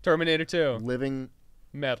 2. Terminator 2. Living.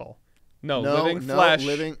 Metal. No, No, living no, flesh.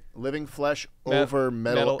 living flesh Me- over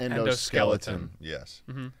metal, metal endoskeleton. Yes.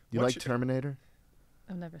 You What's like Terminator?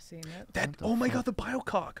 I've never seen it. That, oh my god, the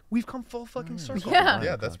biocock. We've come full fucking circle. Yeah.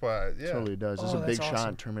 Yeah, that's why. Yeah. Totally does. There's Oh, a big that's shot awesome.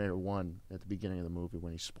 in Terminator 1 at the beginning of the movie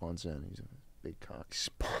when he spawns in. He's a big cock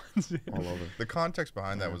Spawns in. all over. The context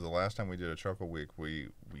behind that was the last time we did a Chuckle Week, we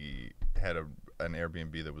had an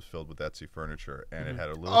Airbnb that was filled with Etsy furniture, and it had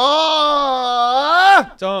a little.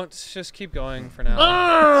 Oh! Don't, just keep going for now.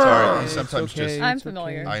 Sorry, he It's sometimes okay, just. I'm it's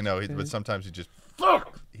familiar. I know, but sometimes he just.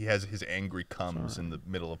 He has his angry comes in the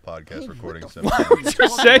middle of podcast recording. Why would you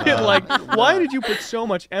say it like? Why did you put so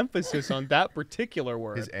much emphasis on that particular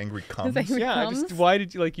word? His angry comes. angry- yeah, comes? just why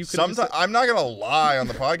did you like? You could Sometimes I'm not gonna lie on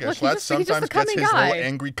the Look, podcast. he's Schlatt just a sometimes gets cummy his guy. little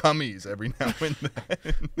angry cummies every now and then.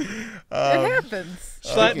 It happens.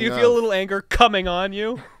 Schlatt, do you Speaking feel a of- little anger coming on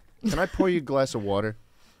you? Can I pour you a glass of water?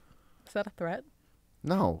 Is that a threat?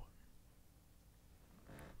 No.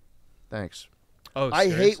 Thanks. Oh, I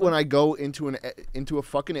hate seriously? when I go into a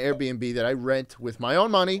fucking Airbnb that I rent with my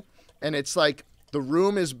own money, and it's like the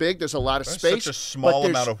room is big. There's a lot of There's space. such a small but there's-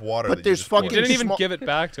 amount of water But that you there's just pour. You fucking didn't even small, give it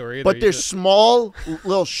back to her either. But You there's just- small,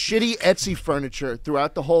 little shitty Etsy furniture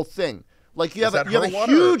throughout the whole thing. Like you Is have that you have her a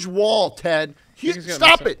water? huge wall, Ted. Think he's gonna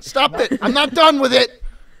Stop mess it! Stop it! I'm not done with it.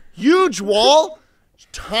 Huge wall,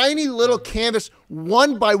 tiny little canvas,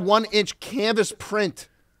 1 by 1 inch canvas print.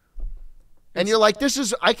 And you're like, this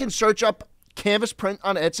is. I can search up canvas print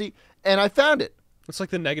on Etsy, and I found it. It's like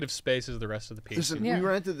the negative space is the rest of the piece. Listen, Yeah. we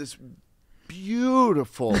rented this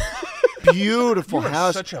beautiful, beautiful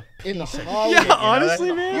house Such a in the piece of Hollywood, shit, you know honestly,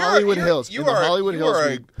 that? man. Hollywood Hills. You in the are Hollywood you Hills, are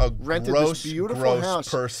we a rented gross, this beautiful gross house.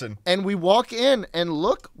 person. And we walk in and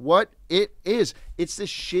look what it is. It's this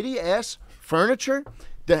shitty ass furniture.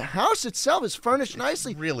 The house itself is furnished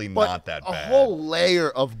nicely. really but not that a bad. whole layer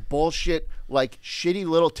of bullshit, like shitty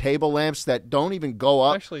little table lamps that don't even go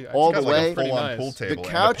up Actually, I all think the it's Got like way. a full-on Pretty pool nice. The table. and a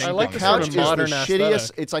couch, ping I like pong the the table. sort couch of is the modern shittiest.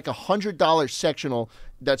 aesthetic. It's like $100 sectional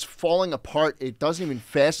that's falling apart. It doesn't even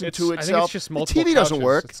fasten It's- to I think it's itself. just The multiple TV doesn't couches.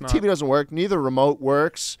 work. It's The not- TV doesn't work. Neither remote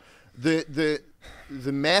works. The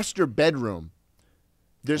master bedroom.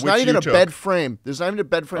 There's not Which even you a took. bed frame. There's not even a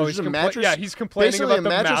bed frame. Oh, There's he's just a compla- mattress. yeah, he's complaining basically about a the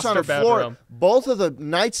mattress on a master floor. bedroom. Both of the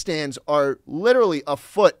nightstands are literally a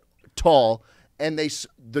foot tall, and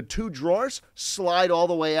the 2 drawers slide all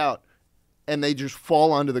the way out, and they just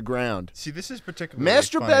fall onto the ground. See, this is particularly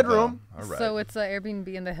Master funny, bedroom. though. All right. So it's an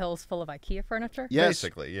Airbnb in the hills full of IKEA furniture? Yes.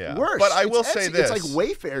 Basically, yeah. Worse. But I It's will say Etsy. this. It's like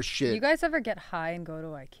Wayfair shit. You guys ever get high and go to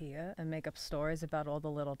IKEA and make up stories about all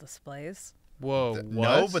the little displays? Whoa, what?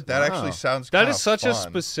 No, but that actually Wow. sounds that kinda is such a fun.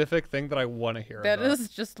 specific thing that I want to hear. That about. is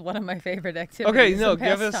just one of my favorite activities. Okay, no, and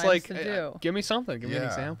give us pastimes like, to do. give me something. Give me an Yeah.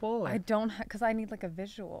 example. I don't, because I need like a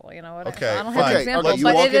visual. You know what? Okay, I don't fine. have an Okay, example, okay, you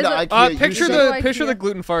but walk it is into a- IKEA, you picture say- the Go picture the IKEA.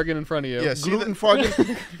 gluten fargan in front of you. Yeah, see gluten fargan,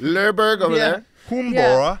 Lerberg over Yeah. there. Humbora.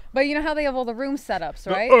 Yeah, but you know how they have all the room setups,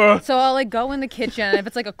 right? So I'll like go in the kitchen, and if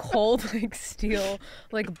it's like a cold like steel,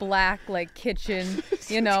 like black like kitchen,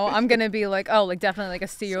 you know, I'm gonna be like, oh, like definitely like a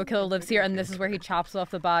serial killer lives here, and this is where he chops off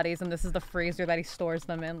the bodies, and this is the freezer that he stores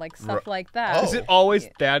them in, like stuff like that. Oh. Is it always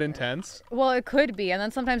that intense? Well, it could be, and then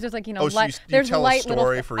sometimes there's like Oh, so you there's tell a light story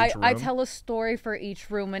little. for each I room? tell a story for each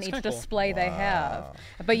room and each kinda cool. display they have,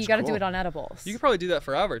 but you got to do cool. it on edibles. You could probably do that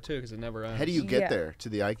forever too, because it never ends. How do you get Yeah. there to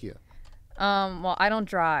the IKEA? Well, I don't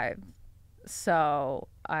drive, so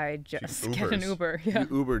I just get an Ubers. Uber. Yeah,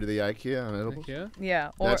 You Uber to the IKEA on edibles? Yeah.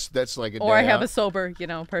 yeah. Or That's like a or I day have out. a sober,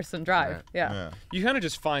 person drive. Right. Yeah. Yeah. You kind of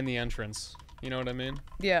just find the entrance. You know what I mean?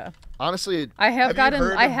 Yeah. Honestly, I Have you gotten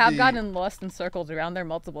heard I of have the- gotten lost and circled around there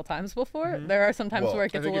multiple times before. There are some times Well, where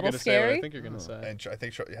it I gets a think you're little gonna say what I scary. think you're gonna say. And I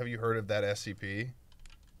think have you heard of that SCP?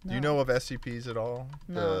 Do No. you know of SCPs at all?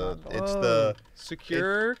 No. It's the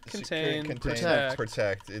Secure, Secure, contain, contain, protect.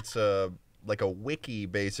 protect. It's like a wiki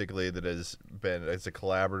basically that has been it's a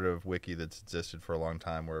collaborative wiki that's existed for a long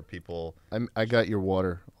time where people. I got your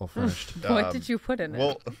water all finished. What did you put in it?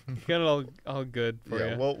 Well, You got it all good for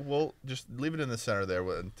yeah, you. we'll just leave it in the center there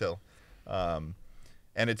until,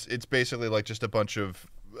 and it's basically like just a bunch of.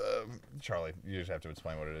 Charlie, you just have to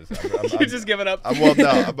explain what it is. You're just giving up. Well,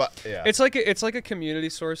 no, but yeah. It's like a community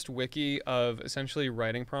sourced wiki of essentially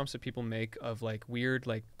writing prompts that people make of like weird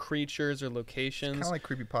like creatures or locations. Kind of like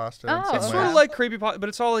creepypasta. Oh, It's okay. sort of like creepypasta, but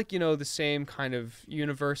it's all like, you know, the same kind of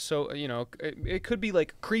universe. So, you know, it could be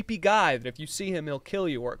like creepy guy that if you see him, he'll kill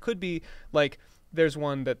you, or it could be like there's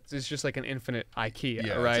one that is just like an infinite IKEA,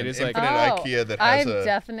 Yeah, right? it's It's an like infinite IKEA that has I've a.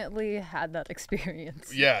 definitely had that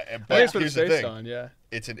experience. Yeah, that's but what here's it's the based thing. on, yeah.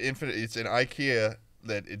 It's an IKEA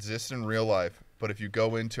that exists in real life, but if you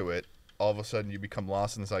go into it, all of a sudden you become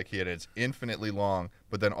lost in this IKEA and it's infinitely long.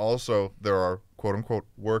 But then also there are quote unquote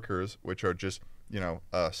workers, which are just, you know,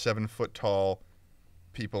 7 foot tall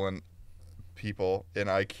people in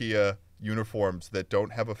IKEA uniforms that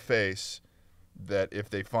don't have a face. That if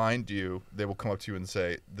they find you, they will come up to you and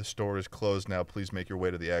say, "The store is closed now. Please make your way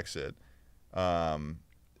to the exit," and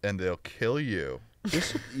they'll kill you.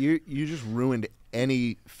 You just ruined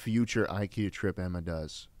any future IKEA trip Emma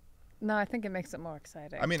does. No, I think it makes it more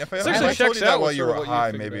exciting. I mean, if I It told actually you checks that out while with you sort of were what you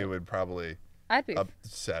high, figured maybe out. it would probably I'd be.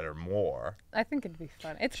 upset her more. I think it'd be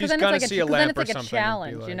fun. It's She's because then gonna it's like see a because then lamp it's or like a something and be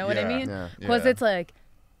challenge. like- You know what I Yeah. mean? Yeah. Because Yeah. it's like,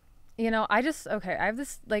 you know, I have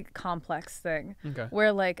this like complex thing Okay.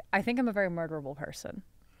 where like I think I'm a very murderable person.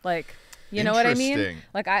 Like, you know what I mean? Interesting.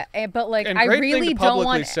 Like but like And I great really thing to don't publicly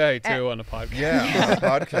want. say too on a podcast. Yeah, on a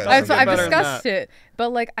podcast. I've better than discussed that. it, but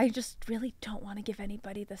like I just really don't want to give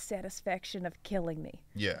anybody the satisfaction of killing me.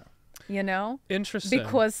 Yeah. You know? Interesting.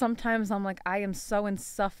 Because sometimes I'm like, I am so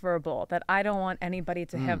insufferable that I don't want anybody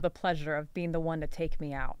to have the pleasure of being the one to take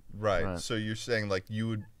me out. Right. So you're saying like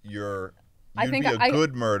you'd I think be a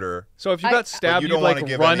good murder. So if you I- got stabbed, you you'd don't wanna like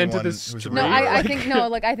give run into anyone this who's a street. No, murderer. I think no,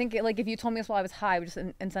 like I think like if you told me this while I was high, I would just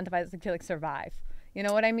incentivize it to like survive. You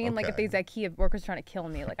know what I mean? Like if Okay. these IKEA workers trying to kill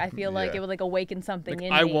me, like I feel like Yeah. it would like awaken something Like,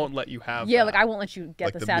 in I me. won't let you have Yeah, that. like I won't let you get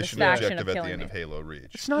Like the the mission satisfaction objective of at the killing end me. of Halo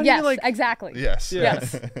Reach. It's not Yes, even like exactly. Yes.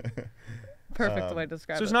 Yes. Perfect way to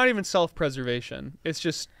describe so. It's it. not even self-preservation. It's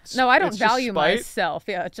just No, I don't it's just value spite. myself.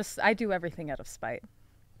 Yeah, it's just I do everything out of spite.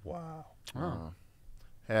 Wow.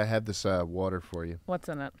 Hey, I have this water for you. What's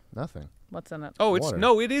in it? Nothing. What's in it? Oh, it's Water.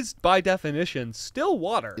 no, it is by definition still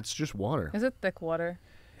water. It's just water. Is it thick water?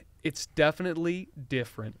 It's definitely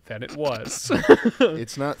different than it was.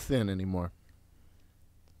 It's not thin anymore.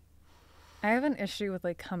 I have an issue with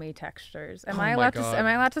like cummy textures. Am Oh I my allowed to? God. Am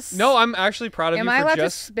I allowed to? No, I'm actually proud of Am you I for allowed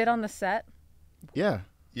just. to spit on the set? Yeah.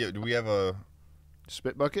 Yeah. Do we have a?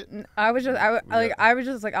 Spit bucket? I was just, I was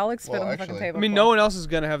just like, I'll like spit Well, on the fucking actually- table. I mean, no one else is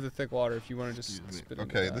gonna have the thick water if you want to just spit. into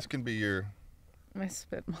Okay, that. this can be your. My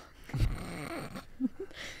spit.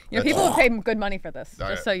 You know, people would pay good money for this,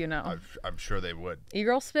 just so you know. I'm sure they would.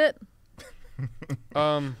 E-girl spit?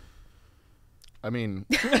 I mean,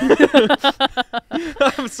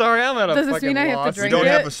 I'm sorry, I'm at a Does this fucking mean I have to loss. We drink don't it?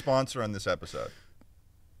 have a sponsor on this episode.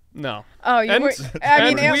 No. Oh, you And- were. I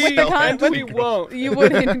mean, and with the and we con, won't. you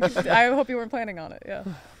wouldn't. I hope you weren't planning on it. Yeah.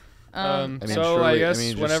 I mean, so surely- I I guess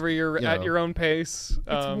mean, just, whenever you're you at know. your own pace.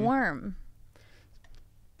 It's warm.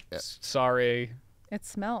 Sorry. It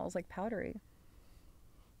smells like powdery.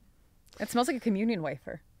 It smells like a communion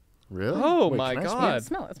wafer. really? Oh Wait, my can I smell God. Yeah, it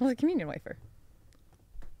smells like a communion wafer.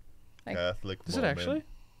 Like- Catholic. Is it woman. actually?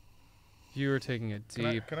 You were taking it Can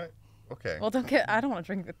I? deep. Can I? Okay. Well, don't get. I don't want to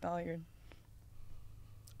drink with all your.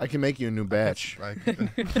 I can make you a new batch. I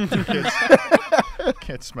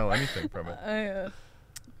can't smell anything from it.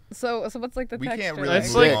 So what's like the We texture? can't really It's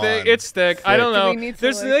move like on. it's thick. I don't Do we know. need to,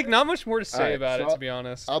 There's like- like not much more to say Alright, about it, so to be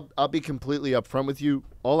honest. I'll be completely upfront with you.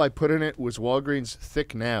 All I put in it was Walgreens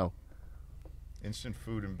Thick Now. Instant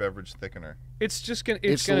food and beverage thickener. It's just gonna.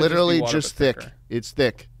 It's gonna literally just, be water, just but thick. thicker. It's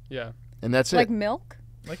thick, Yeah. and that's like it. milk.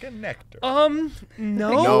 Like a nectar. No.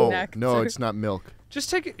 No, Nectar. no, it's not milk. Just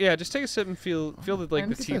take it. Yeah. Just take a sip and feel the like I'm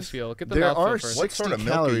the just teeth gonna- feel. Get the There mouth are feel first. What sort of 60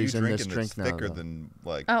 milk are you calories in this drinking drink that's now, thicker though. than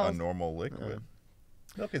like Oh. a normal liquid?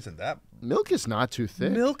 Milk isn't that. Milk is not too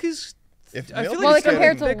thick. Milk is. If I milk feel is like Well, it's like,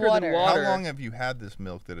 compared getting to thicker than water. How long have you had this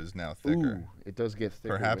milk that is now thicker? Ooh, it does get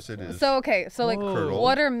thicker. Perhaps with it time. is. So okay, so like Whoa.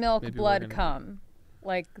 water, milk, Maybe we're blood, gonna- cum,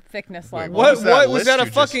 like thickness Wait, level. what What? was that What was list that? A you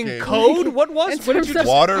just fucking gave me? code? What was? In What did you terms of- just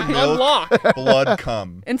Water, milk, unlock? blood,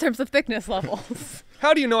 cum. In terms of thickness levels,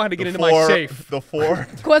 How do you know how to get The into four- my safe? The four.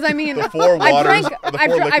 because I mean, The four I've waters- drank, the I've, four dr-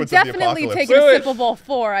 liquids I've of the definitely apocalypse. taken Wait, a sip of all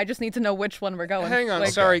four. I just need to know which one we're going. Hang on.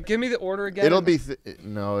 Like, Sorry. Give me the order again. It'll be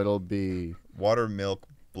no, it'll be Water, milk,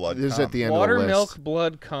 blood. This is cum. at the end Water, of the list. milk,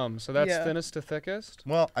 blood, cum. So that's Yeah. thinnest to thickest.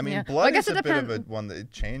 Well, I mean, Yeah. blood Well, I guess is it a bit of a depend- one that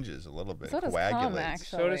it changes a little bit. So does cum, Coagulates.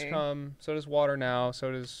 So does Actually. cum. So does water now.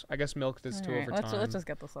 So does, I guess, milk does too Alright, over time. let's just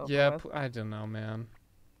get this over Yeah, with. I don't know, man.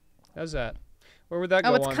 How's that? Where would that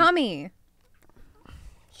go Oh, it's on? cummy.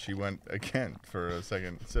 She went again for a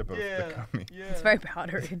second sip of the cummy. It's very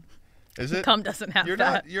powdery. Is it? Cum doesn't have You're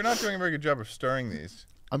that. not doing a very good job of stirring these.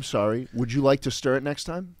 I'm sorry. Would you like to stir it next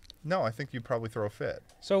time? No, I think you'd probably throw a fit.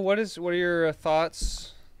 So what are your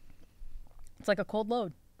thoughts? It's like a cold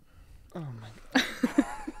load. Oh my.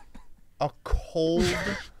 A cold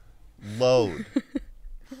load.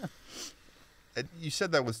 You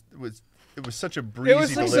said that was it was such a breezy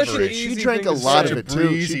was like delivery. such an She easy drank thing a to lot say. of it too.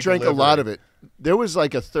 Breezy She drank a lot of delivery. it. There was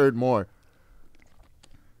like a third more.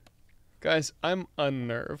 Guys, I'm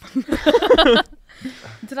unnerved.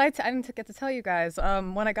 I didn't get to tell you guys.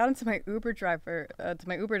 When I got into my Uber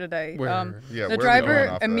today, Yeah, the where are we going driver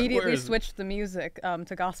off that? immediately Where is- switched the music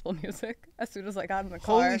to gospel music as soon as I got in the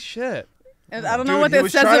car. Holy shit. And I don't know Dude, what he that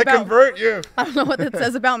was says trying to about. convert you. I don't know what that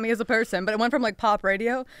says about me as a person, but it went from like pop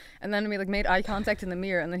radio, and then we like made eye contact in the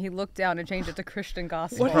mirror, and then he looked down and changed it to Christian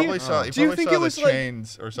gospel. What He do you- probably saw. He do you probably think saw it the was like-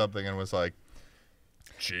 chains or something and was like,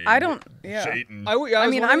 I don't. Yeah. Satan. I I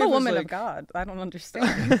mean, I'm a woman like, of God. I don't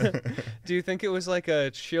understand. Do you think it was like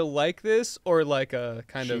a she'll like this or like a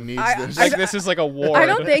kind She of needs I- this. like this is like a war? I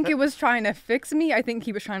don't think it was trying to fix me. I think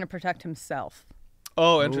he was trying to protect himself.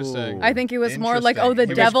 Oh, interesting. Ooh. I think it was more like, oh, the Interesting.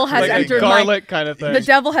 He was devil has like a entered my. garlic kind of thing. The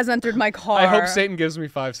devil has entered my car. I hope Satan gives me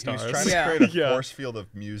 5 He was stars. trying to Yeah. create a Yeah. force field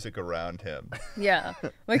of music around him. Yeah,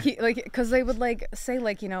 because they would like say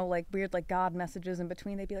like like weird like God messages in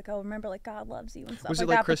between. They'd be like, oh, remember like God loves you and stuff. Was it like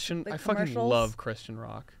like that, but, Christian? like, I fucking commercials. love Christian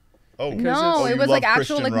rock. Oh, No, you it was like love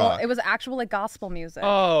actual Christian like rock. it was actual like gospel music.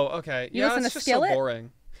 Oh, okay. You yeah, listen it's to just Skillet? so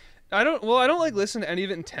boring. I don't like listen to any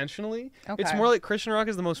of it intentionally. It's Okay. more like Christian rock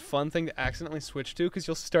is the most fun thing to accidentally switch to because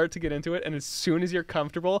you'll start to get into it, and as soon as you're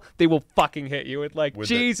comfortable, they will fucking hit you with like With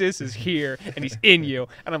Jesus is here and he's in you,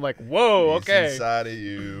 and I'm like, whoa, He's okay. inside of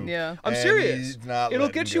you. Yeah. I'm and serious. he's not It'll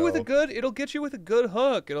letting get you with a go. good. It'll get you with a good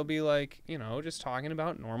hook. It'll be like just talking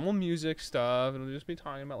about normal music stuff. It'll just be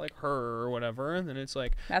talking about like her or whatever, and then it's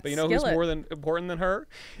like, That's but you know who's Skillet. more than important than her?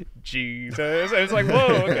 Jesus. And it's like,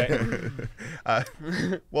 whoa,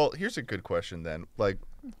 okay. Well, here's a good question then. Like,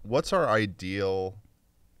 what's our ideal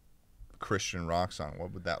Christian rock song?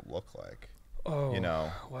 What would that look like? Oh, You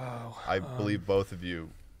know, wow. I believe both of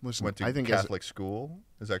you Listen, went to I think as- Catholic school.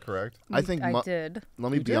 Is that correct? I think I did.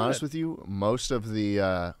 Let me You be honest did. with you. Most of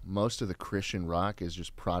the Christian rock is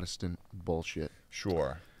just Protestant bullshit.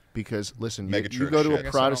 Sure. Because listen, you Megachurch go to shit. I a guess I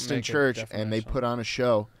don't Protestant make a church and they definition. put on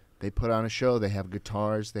a show. They have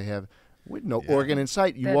guitars. They have with no Yeah. organ in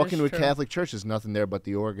sight. You That walk is into a true. Catholic church, there's nothing there but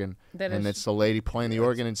the organ, That and is- it's the lady playing the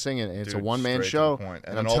organ and singing. And it's a Dude, one-man straight to show. the point.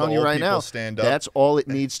 And then I'm all the telling you old right people now, stand up. that's all it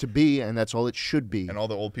needs to be, and that's all it should be. And all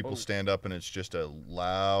the old people stand up, and it's just a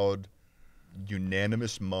loud,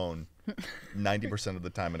 unanimous moan 90% of the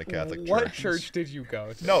time in a Catholic What church. church did you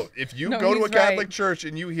go to? No, if you No, go to a he's Catholic right. church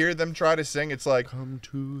and you hear them try to sing, it's like, Come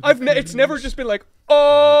to the It's never just been like,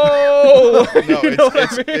 oh. no, You know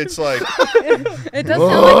what I mean? it's like, It does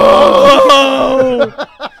sound like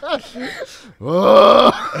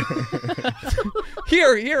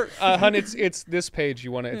Here, hun, it's this page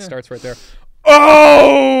you want to. It starts right there.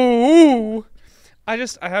 Oh, I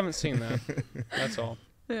haven't seen that. That's all.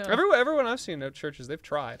 Yeah. Everyone I've seen at churches, they've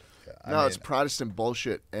tried. No, it's Protestant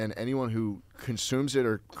bullshit, and anyone who consumes it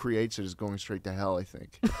or creates it is going straight to hell, I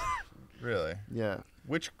think. really. Yeah.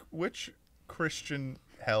 Which Christian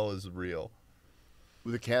hell is real?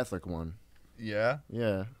 The Catholic one. Yeah.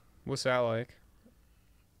 Yeah. What's that like?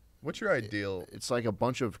 What's your ideal It's like a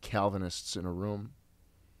bunch of Calvinists in a room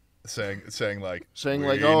saying like saying "We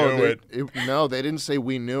like, oh, knew it." no, they didn't say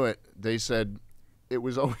we knew it. They said it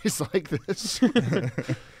was always like this.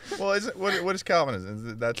 Well, what is Calvinism?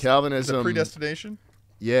 Is that Calvinism- predestination?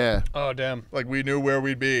 Yeah. Oh, damn. Like we knew where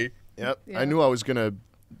we'd be. Yep. Yeah. I knew I was going to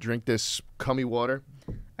drink this cummy water.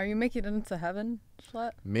 Are you making it into heaven,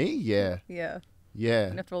 Schlatt? Me? Yeah. Yeah. Yeah.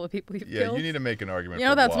 And after all the people you've Yeah, killed? you need to make an argument. You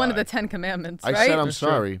know for that's one of why. the 10 Commandments, I right? said I'm That's true.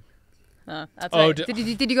 sorry. That's Oh, right.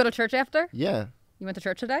 d- Did you go to church after? Yeah. You went to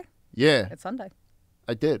church today? Yeah. It's Sunday.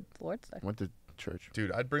 I did. It's Lord's Day. Went to church.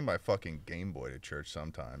 Dude, I'd bring my fucking Game Boy to church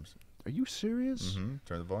sometimes. Are you serious?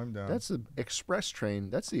 Turn the volume down. That's the express train.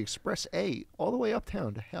 That's the express A all the way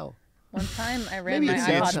uptown to hell. One time I ran Maybe my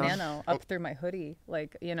it's iPod Samsung. Nano up through my hoodie,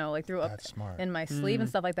 like through up That's smart. in my sleeve and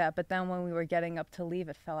stuff like that. But then when we were getting up to leave,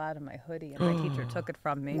 it fell out of my hoodie, and my teacher took it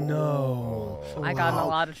from me. No. I got in a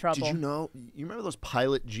lot of trouble. Did you know? You remember those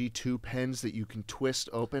Pilot G2 pens that you can twist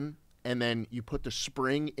open? and then you put the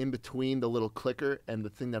spring in between the little clicker and the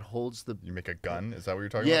thing that holds the. You make a gun? Is that what you're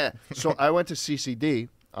talking Yeah. about? So I went to CCD,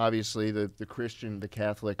 obviously the Christian, the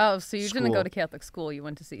Catholic. Oh, so you didn't go school. to Catholic school. You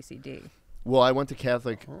went to CCD. Well, I went to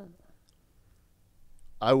Catholic.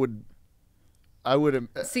 I would.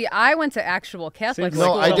 See, I went to actual Catholic Seems No,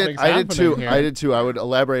 school. like I did. something's I did too. happening here. I did too. I would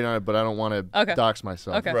elaborate on it, but I don't want to Okay. dox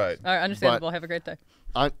myself. Okay. Right. All right. Understandable. Have a great day.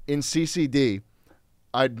 In CCD,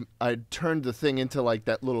 I'd turned the thing into like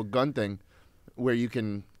that little gun thing, where you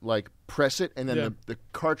can like press it and then Yeah. the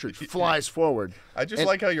cartridge flies forward. I just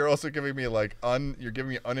like how you're also giving me like you're giving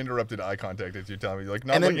me uninterrupted eye contact as you're telling me, like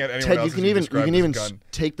not And then looking at anyone Ted, else. you can as even describe this gun.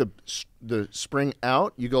 take the spring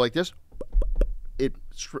out. You go like this. It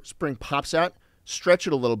spring pops out. Stretch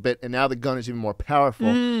it a little bit, and now the gun is even more powerful.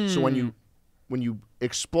 So when you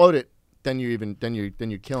explode it, then you're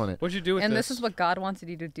killing it. What'd you do with And this? this is what God wanted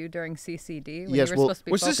you to do during CCD when Yes, you were well- supposed to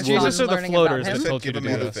be Was this focused Jesus on or the learning floaters about that him. told you Give to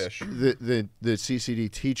a man do a this? fish. The CCD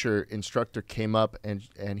teacher instructor came up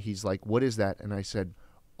and he's like, "What is that?" And I said,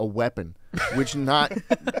 "A weapon," which you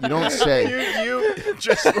don't say. You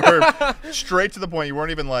just were straight to the point. You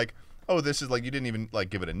weren't even like, oh, this is like, you didn't even like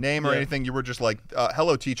give it a name or Yeah. anything. You were just like,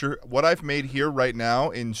 hello, teacher. What I've made here right now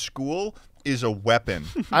in school is a weapon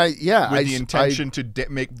with the intention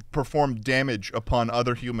to perform damage upon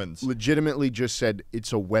other humans. legitimately just said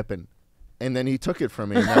it's a weapon, and then he took it from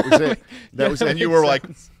me, and that was it. That was it. And you were like,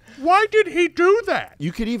 why did he do that?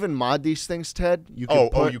 You could even mod these things, Ted. You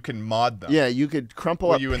could You can mod them. Yeah, you could crumple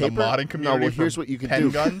Were up you in paper. the modding community No, well, for here's what you can pen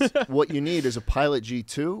do. guns? What you need is a Pilot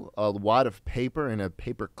G2, a wad of paper, and a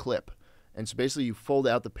paper clip. And so basically you fold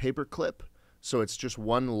out the paper clip, so it's just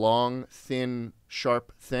one long, thin,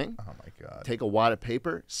 sharp thing. Oh, my God. Take a wad of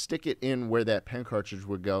paper, stick it in where that pen cartridge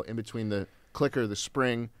would go, in between the clicker, the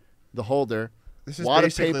spring, the holder. This is wad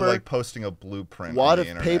basically of paper, like posting a blueprint wad on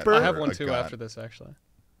the of internet paper. for I have one a too gun. after this, actually.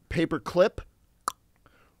 paper clip,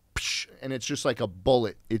 and it's just like a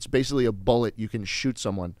bullet. It's basically a bullet. You can shoot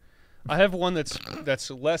someone. I have one that's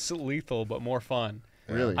less lethal but more fun.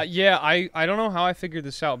 Really? I don't know how I figured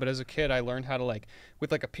this out, but as a kid I learned how to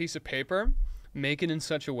with like a piece of paper make it in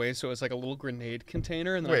such a way so it was like a little grenade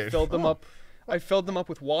container, and then I Wait. filled them up. I filled them up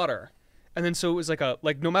with water, and then so it was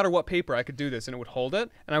like no matter what paper I could do this and it would hold it,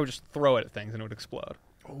 and I would just throw it at things and it would explode.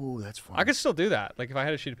 Oh, that's fun. I could still do that. Like if I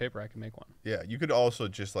had a sheet of paper, I could make one. Yeah, you could also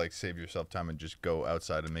just like save yourself time and just go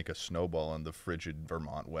outside and make a snowball in the frigid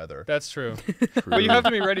Vermont weather. That's true. But you have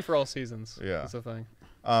to be ready for all seasons. Yeah. That's the thing.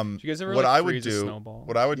 Do you guys ever, what like, I would freeze a do, snowball?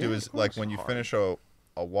 what I would do Yeah, is of like course. when you Hard. finish a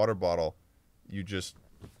water bottle, you just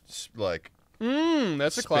like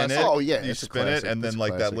That's a spin classic. it. Oh, yeah, you it's a spin it, classic. and That's then a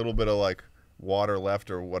like that classic. little bit of like water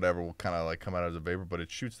left or whatever will kind of like come out as a vapor, but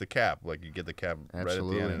it shoots the cap. Like you get the cap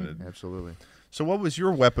Absolutely. right at the end. And Absolutely. So, what was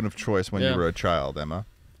your weapon of choice when Yeah. you were a child, Emma?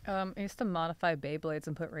 I used to modify Beyblades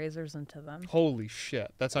and put razors into them. Holy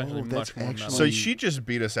shit. That's actually that's much more actually- metal. So she just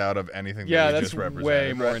beat us out of anything Yeah, that we that's just represented.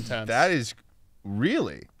 way more right? intense. That is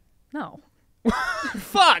really. No.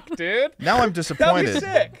 Fuck, dude. Now I'm That'd be disappointed.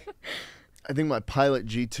 sick. I think my Pilot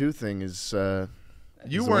G2 thing is.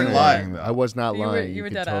 You is weren't the lying, thing. though. I was not You were- lying. you were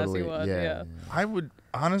could dead ass, totally, you was, yeah. I would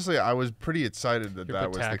honestly, I was pretty excited that You that put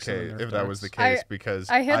was the tax on case. Nerf If that was the darts. case, because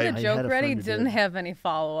I had I the had joke a ready, friend who didn't did. have any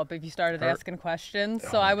follow up if you started Hurt. asking questions.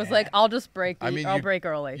 So I was like, I'll just break. I mean, I'll you- break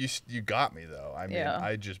early. you got me though. I mean, Yeah.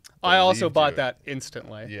 I just. I also believed bought you. that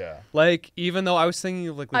instantly. Yeah. Like, even though I was thinking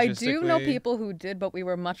of like I logistically. do know people who did, but we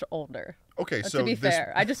were much older. Okay, so to be this,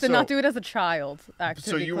 fair, I just did so- not do it as a child. To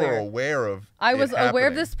So be you clear. were aware of. I it was aware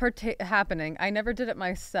of happening. this happening. I never did it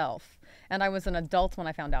myself, and I was an adult when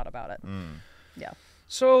I found out about it. Mm. Yeah.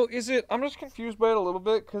 So is it? I'm just confused by it a little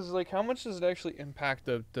bit because like, how much does it actually impact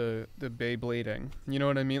the Beyblading? You know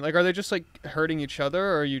what I mean? Like, are they just like hurting each other,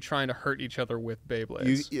 or are you trying to hurt each other with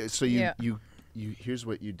Beyblades? Yeah. You here's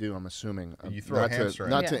what you do. I'm assuming. You throw a not hamstring.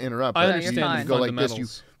 not Yeah. to interrupt. I but understand you, fine. you go like this.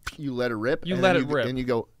 fundamentals. You let it rip. You and let then it rip. and you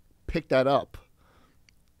go pick that up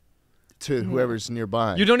to whoever's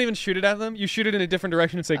nearby. You don't even shoot it at them. You shoot it in a different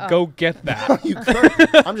direction and say, "Go get that." You could.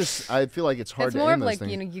 I feel like it's hard It's to more aim of those like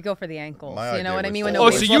things. you go for the ankles. My You know idea what I was mean? to- When Oh,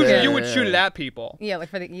 Nobody's so nobody's you looking. would shoot it at people. Yeah, like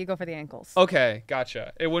you go for the ankles. Okay,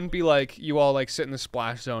 gotcha. It wouldn't be like you all like sit in the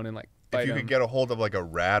splash zone and like If bite you 'em. could get a hold of like a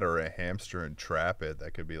rat or a hamster and trap it,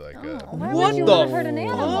 that could be like Oh, a. why What would you the want to hurt an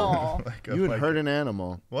animal? Like a You would like hurt a- an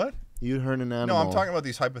animal. What? You'd hurt an animal. No, I'm talking about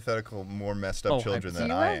these hypothetical, more messed up Oh, children Do than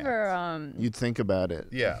you I am. ever You'd think about it.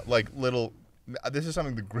 Yeah, like little. This is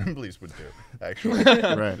something the Grimbleys would do, actually.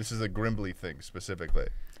 Right. This is a Grimbley thing specifically.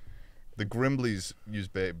 The Grimbleys use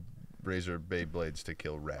razor Beyblades to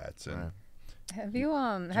kill rats, and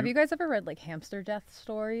Right. have you guys ever read like hamster death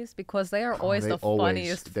stories? Because they are always They the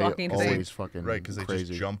funniest they fucking always thing. fucking right, because they crazy.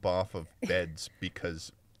 just jump off of beds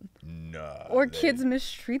because No. Or kids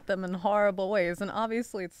mistreat them in horrible ways. And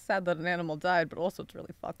obviously it's sad that an animal died, but also it's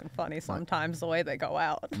really fucking funny sometimes the way they go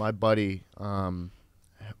out. My buddy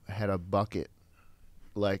had a bucket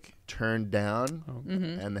like turned down,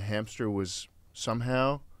 and the hamster was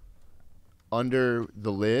somehow under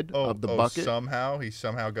the lid of the bucket. He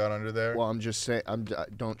somehow got under there. Well, I'm just saying,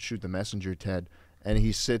 don't shoot the messenger, Ted. And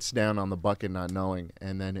he sits down on the bucket not knowing,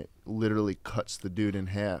 and then it literally cuts the dude in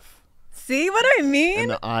half. See what I mean? And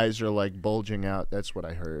the eyes are like bulging out. That's what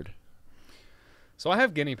I heard. So I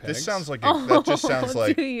have guinea pigs. This sounds like that just sounds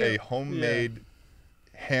like do you? a homemade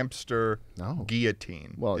hamster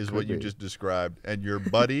guillotine. Well, it is could what you be. just described. And your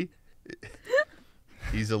buddy,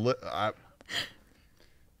 he's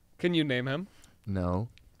Can you name him? No.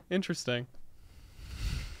 Interesting.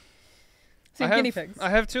 So guinea pigs. I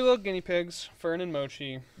have 2 little guinea pigs, Fern and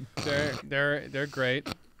Mochi. They're great.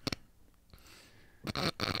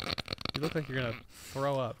 You look like you're gonna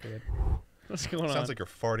throw up, dude. What's going on? sounds like you're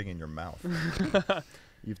farting in your mouth.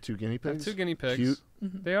 You have 2 guinea I have pigs? 2 guinea pigs. Cute.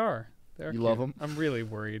 They are. They're You cute. love 'em? I'm really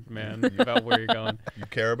worried, man, about where you're going. You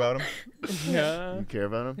care about him? Yeah. You care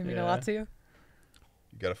about They him? mean a lot to you?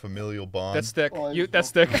 You got a familial bond? That's thick.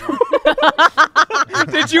 That's thick.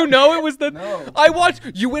 Did you know it was the? No. I watched.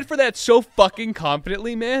 You went for that so fucking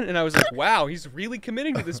confidently, man, and I was like, wow, he's really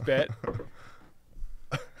committing to this bet.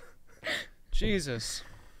 Jesus.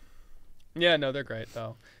 Yeah, no, they're great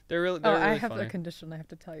though. They're really. They're I really have funny. a condition I have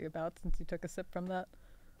to tell you about since you took a sip from that.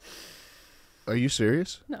 Are you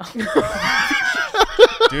serious? No.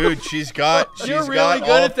 Dude, she's got. You're really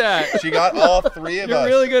good at that. She got all 3 of You're us.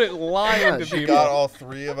 really good at lying to She people. got all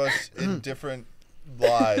 3 of us in different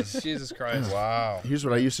lies. Jesus Christ. Wow. Here's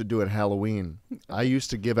what I used to do at Halloween. I used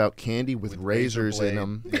to give out candy with razors in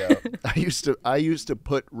them. Yeah. I used to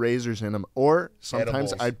put razors in them, or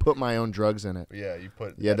sometimes Edibles. I'd put my own drugs in it. Yeah, you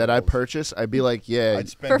put. Yeah, that I edibles. purchase. I'd be like, yeah, I'd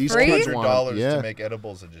spend For these free? kids $200 want 'em. Yeah. to make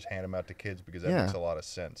edibles and just hand them out to kids because that Yeah. makes a lot of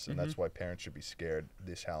sense, and that's why parents should be scared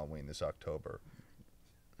this Halloween, this October.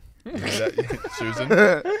 You hear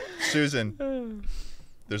that? Susan,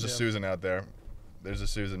 there's a Susan out there. There's a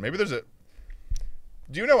Susan. Maybe there's a.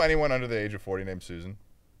 Do you know anyone under the age of 40 named Susan?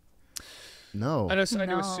 No. I know it was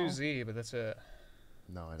No. Susie, but that's it.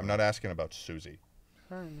 No, I I'm don't. not asking about Susie.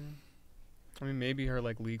 I don't know. I mean, maybe her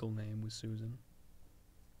like legal name was Susan.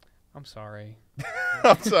 I'm sorry.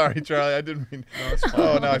 I'm sorry, Charlie. I didn't mean. No, it's fine.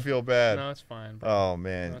 Oh, now I feel bad. No, it's fine. Bro. Oh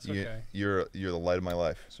man, That's okay. you're the light of my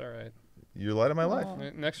life. It's all right. You're the light of my life.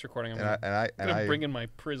 Next recording, I'm And gonna bring in my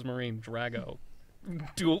Prismarine Drago,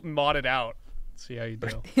 mod it out. See how you do.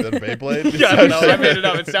 the Beyblade. Yeah, I don't know. I made it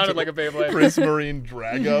up. It sounded like a Beyblade. Prismarine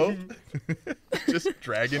Drago. Just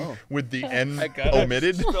dragon with the N I got it.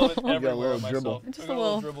 omited. Spilled it a everywhere little on myself. dribble. Just I a got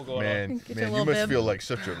little- dribble going on. Man, Get your man, you little must bib. feel like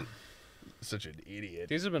such an idiot.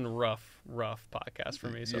 These have been rough podcasts for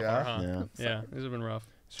me so Yeah? far, huh? Yeah. Yeah, these have been rough.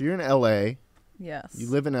 So you're in L.A. Yes. You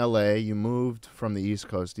live in L.A. You moved from the East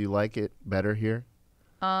Coast. Do you like it better here?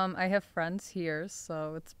 I have friends here,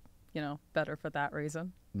 so it's, better for that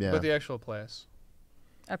reason. Yeah. But the actual place.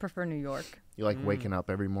 I prefer New York. You like waking up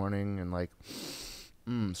every morning and like,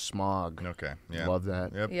 smog. Okay. Yeah. Love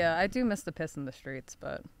that. Yep. Yeah, I do miss the piss in the streets,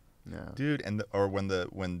 but Yeah. Dude, or when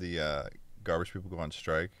the garbage people go on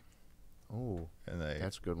strike Oh, and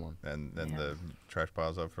that's a good one. and then Yeah. the trash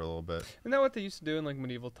piles up for a little bit. Isn't that what they used to do in like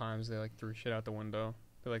medieval times? They like threw shit out the window.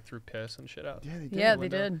 They like threw piss and shit out. Yeah, they yeah, the they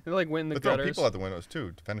window. did. They like went in the But throw gutters. people out the windows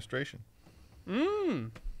too. Defenestration.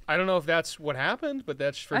 I don't know if that's what happened, but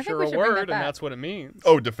that's for I think sure we a should bring that word, and back. that's what it means.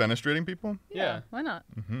 Oh, defenestrating people? Yeah. Why not?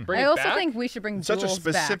 Bring I it also back? think we should bring Such a duels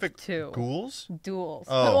specific back too. ghouls? Duels.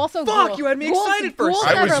 Oh. No, also Fuck, ghouls. you had me Ghouls- excited for a ghouls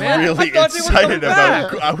second. I was never Man, left. really I thought they were excited coming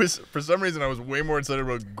about. back. I was for some reason I was way more excited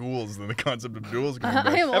about ghouls than the concept of duels coming back.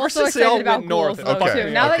 I am Ever also since they all excited about went north, ghouls though okay, too.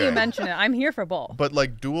 Now that okay. you mention it, I'm here for both. But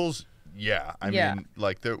like duels, yeah. I Yeah. mean,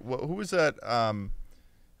 like who was that?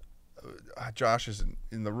 Josh is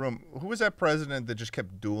in the room. Who was that president that just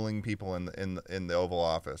kept dueling people in the Oval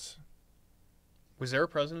Office? Was there a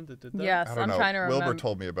president that did that? Yes, I don't I'm know. trying to remember. Wilbur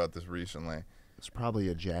told me about this recently. It's probably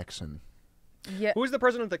a Jackson. Yeah, Who was the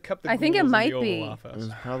president that kept the I think it ghouls in might the Oval be. It Office? was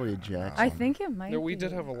probably a Jackson. I think it might. No, we be.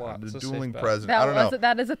 did have a lot. The It's a safe dueling bet. president. That I don't know.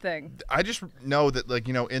 That is a thing. I just know that, like,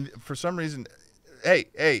 for some reason, hey,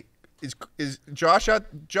 is Josh out?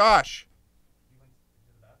 Josh,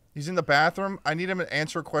 he's in the bathroom. I need him to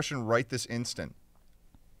answer a question right this instant.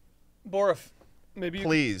 Boruff, maybe you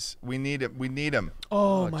Please, we need him. We need him.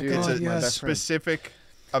 Oh, Oh, my dude, It's God, a my yes. best friend. specific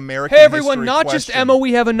American. Hey, everyone, history not just question. Emma.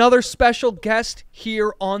 We have another special guest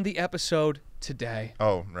here on the episode today.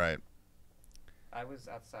 Oh, right. I was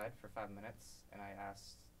outside for 5 minutes, and I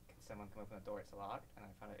asked, can someone come open the door? It's locked, and I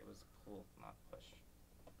found out it was pull, not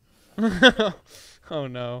push. Oh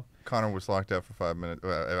no. Connor was locked out for 5 minutes.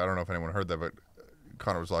 I don't know if anyone heard that, but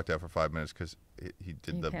Connor was locked out for 5 minutes because he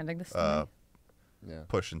did handing this to the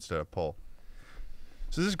push instead of pull.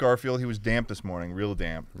 So this is Garfield. He was damp this morning, real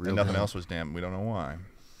damp, and nothing else was damp. We don't know why.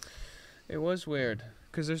 It was weird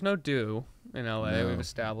because there's no dew in LA. No. We've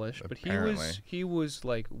established, but Apparently. he was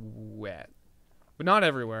like wet, but not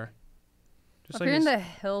everywhere. Just If like you're in his- the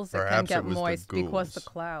hills, it can Perhaps get it was the moist because the ghouls.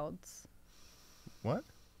 clouds. What?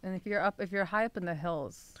 And if you're high up in the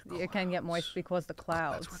hills, it can get moist because the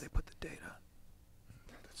clouds. That's where they put the data.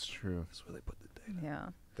 That's true. That's where they put the data. Yeah.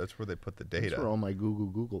 That's where they put the That's data. where all my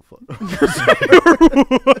Google photos.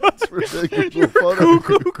 That's where the Google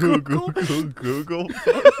photos. Google.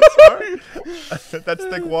 Sorry. That's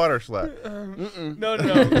thick water, Schlatt. No.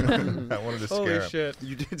 I wanted to scare Holy him. shit.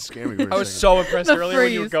 You did scare me. I was so impressed The earlier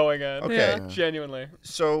when you were freeze. going in. Okay. Yeah. Genuinely.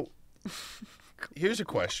 So here's a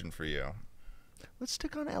question for you. Let's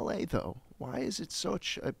stick on LA though. Why is it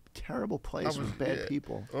such a terrible place with bad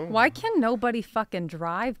people? Oh. Why can nobody fucking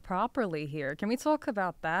drive properly here? Can we talk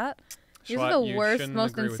about that? These are Schlatt, the you worst, shouldn't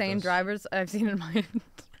most agree with insane this. drivers I've seen in my.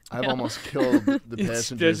 I've almost killed the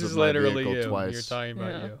passengers This is of my literally vehicle you. twice. You're talking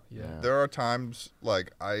about Yeah. you. Yeah. There are times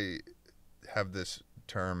like I have this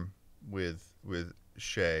term with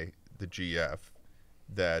Shay, the GF,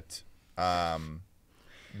 that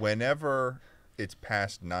whenever it's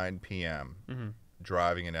past 9 p.m.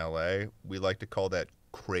 driving in LA, we like to call that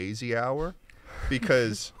crazy hour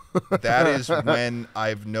because that is when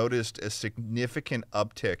I've noticed a significant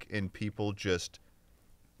uptick in people just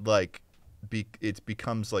like it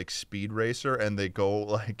becomes like Speed Racer and they go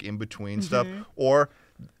like in between stuff. Or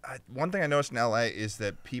one thing I noticed in LA is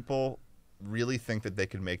that people really think that they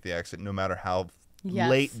can make the exit no matter how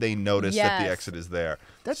Yes. late they notice that the Yes. exit is there.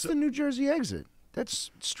 That's the New Jersey exit.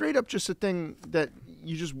 That's straight up just a thing that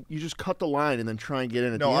you just cut the line and then try and get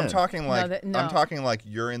in at No, the I'm end. talking like No. I'm talking like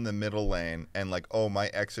you're in the middle lane and like, oh, my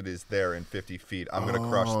exit is there in 50 feet. I'm gonna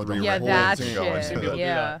crush Oh, 3 the Yeah, red whole that lanes and thing. go I've shit. seen into people the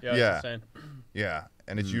Yeah. Yeah. Yeah. It's insane. yeah,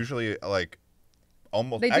 and it's usually like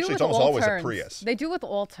almost They do actually with it's almost all always turns. a Prius. They do with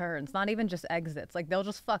all turns, not even just exits. Like they'll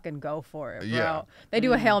just fucking go for it, bro. Yeah. They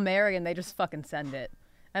do a Hail Mary and they just fucking send it.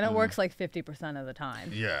 And it works like 50% of the time.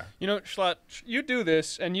 Yeah. You know, Schlatt, you do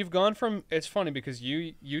this, and you've gone from. It's funny because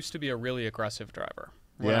you used to be a really aggressive driver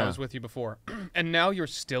when I Yeah. was with you before, and now you're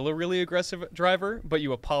still a really aggressive driver, but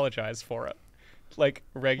you apologize for it, like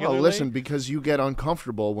regularly. Well, listen, because you get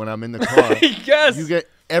uncomfortable when I'm in the car. Yes. You get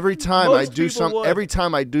every time Most people would. every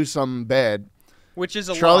time I do something bad. Which is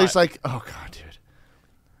a Charlie's lot. like, "Oh God, dude."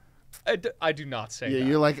 I do not say Yeah, that.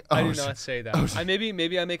 you're like, I "Oh, do not say that. oh, I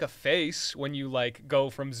maybe I make a face when you like go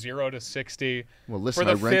from 0 to 60. Well, listen, for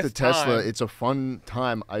I the rent the fifth Tesla. time. It's a fun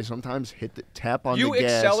time. I sometimes tap on You the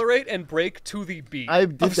gas. accelerate and brake to the beat. I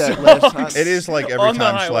did of that songs. last time. It is like every On the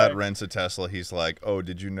time highway. Schlatt rents a Tesla, he's like, "Oh,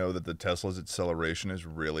 did you know that the Tesla's acceleration is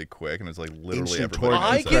really quick?" And it's like literally Instant everybody torque.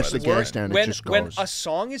 I knows Press get the that. gas worked down, it when just when goes. a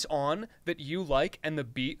song is on that you like and the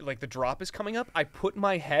beat, like the drop is coming up. I put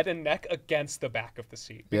my head and neck against the back of the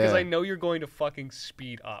seat because Yeah. I know you're going to fucking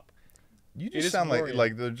speed up. You It just is sound worrying.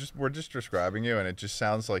 like we're just describing you, and it just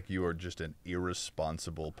sounds like you are just an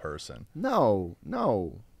irresponsible person. No.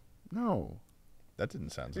 That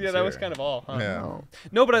didn't sound sincere. Yeah, that was kind of all, huh? Yeah. No.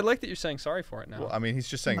 No, but I like that you're saying sorry for it now. Well, I mean, he's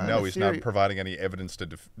just saying I no. have a He's not theory. providing any evidence to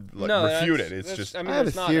no, refute that's- it. It's that's- just I mean, I have a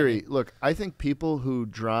there's not theory. any. Look, I think people who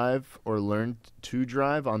drive or learn to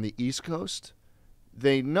drive on the East Coast,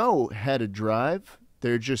 they know how to drive.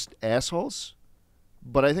 They're just assholes.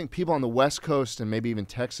 But I think people on the West Coast and maybe even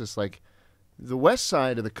Texas, like the west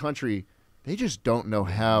side of the country, they just don't know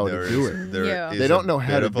how there to do is- it. there Yeah. is They don't a know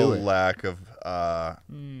how bit to of do a it. lack of,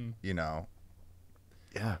 Mm.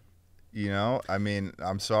 Yeah. I mean,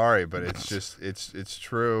 I'm sorry, but it's just it's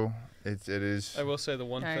true. It is. I will say the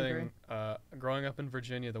one I agree. thing, growing up in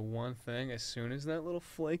Virginia, the one thing, as soon as that little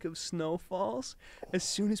flake of snow falls, as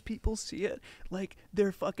soon as people see it, like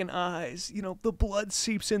their fucking eyes, the blood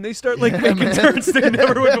seeps in. They start like making turns they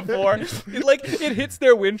never would before. It hits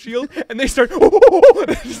their windshield and they start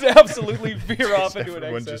just absolutely veer off into an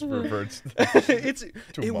Everyone exit. just reverts.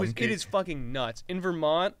 It monkey. is fucking nuts. In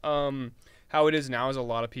Vermont, how it is now is a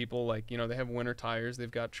lot of people they have winter tires, they've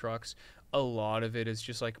got trucks. A lot of it is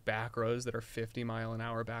just like back roads that are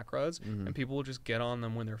 50-mile-an-hour back roads, and people will just get on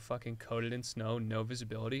them when they're fucking coated in snow, no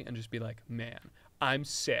visibility, and just be like, "Man, I'm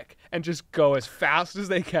sick," and just go as fast as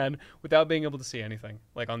they can without being able to see anything,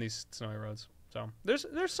 like on these snowy roads. So there's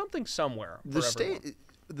something somewhere. The for everyone. state,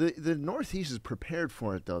 the Northeast is prepared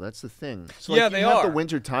for it though. That's the thing. So Yeah, like, they you have are. the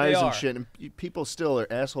winter tires They and are. shit, and people still are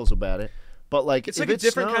assholes about it. But like, It's if like a it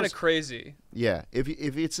different kind of snows- crazy. Yeah, if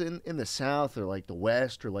it's in the South or like the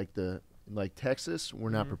West or like Texas, we're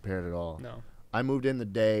not prepared at all. No. I moved in the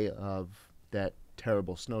day of that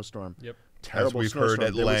terrible snowstorm. Yep. Terrible As we've snowstorm. heard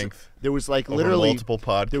at length. There was like over literally multiple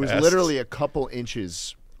podcasts. There was literally a couple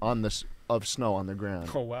inches on this of snow on the ground.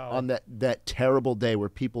 Oh wow. On that terrible day where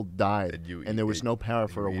people died and there was no power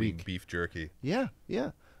for a eating week. beef jerky. Yeah.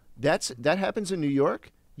 That happens in New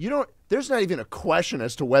York. There's not even a question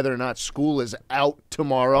as to whether or not school is out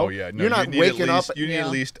tomorrow. Oh yeah, no, you're not waking up. You need at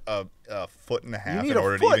least a foot and a half need in a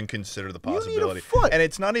order to foot. even consider the possibility. You need a foot. And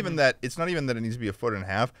it's not even that. It's not even that it needs to be a foot and a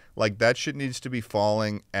half. Like that shit needs to be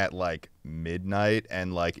falling at like midnight,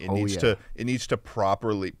 and like it needs to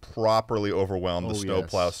properly overwhelm the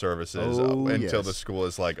snowplow services until the school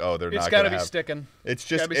is like, oh, they're It's not got going to to be sticking. It's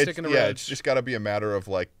just sticking to yeah, roads. it's just got to be a matter of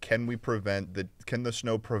like, can the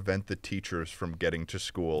snow prevent the teachers from getting to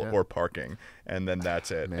school or parking, and then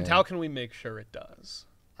that's it. And how can we make sure it does?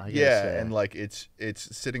 And like it's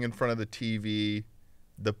sitting in front of the TV,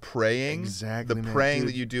 the praying,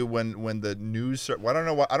 that you do when the news.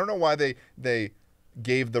 Well, I don't know why they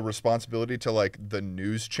gave the responsibility to like the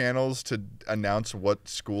news channels to announce what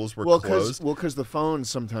schools were closed. Because the phones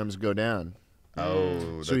sometimes go down.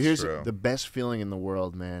 Oh, that's so here's true. The best feeling in the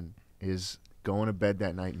world, man, is going to bed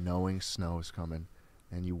that night knowing snow is coming,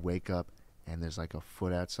 and you wake up and there's like a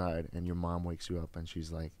foot outside, and your mom wakes you up and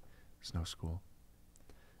she's like, "There's no school,"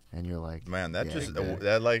 and you're like, man, that yeah, just yeah.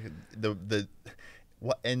 that like the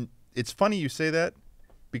what, and it's funny you say that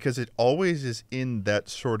because it always is in that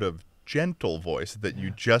sort of gentle voice that you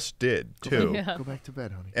just did too. Yeah. Go back to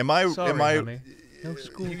bed, honey. Am I? Sorry, honey. No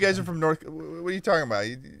school. You guys are from North. What are you talking about?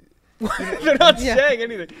 They're not saying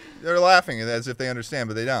anything. They're laughing as if they understand,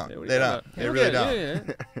 but they don't. They don't. They really don't.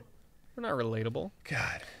 Yeah. We're not relatable.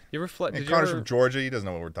 God. You ever flush? And Connor's from Georgia. He doesn't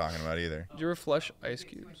know what we're talking about either. Did you ever flush ice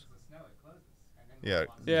cubes? Yeah.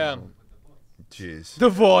 Yeah. Jeez. The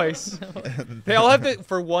voice. They all have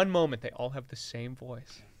for one moment. They all have the same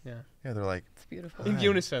voice. Yeah. Yeah, they're like, It's beautiful. In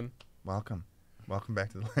unison. welcome back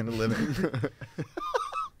to the land of living.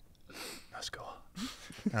 No school.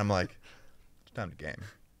 And I'm like, it's time to game.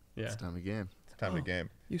 Yeah. It's time again. It's time to game.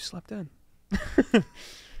 You slept in.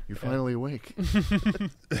 You're finally awake.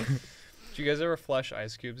 Did you guys ever flush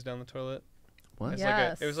ice cubes down the toilet? What? It's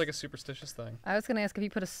Yes. it was like a superstitious thing. I was gonna ask if you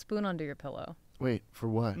put a spoon under your pillow. Wait, for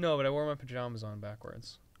what? No, but I wore my pajamas on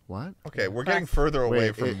backwards. What? Okay, we're getting further away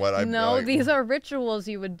Wait, from what I. No, like, these are rituals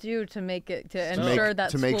you would do to make it ensure that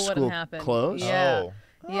to make school school wouldn't happen. close? Yeah. Oh.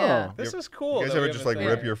 Yeah. This is cool. You guys that we ever have just a like thing.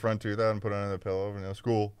 rip your front tooth out and put it under the pillow and no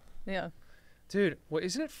school? Yeah. Dude,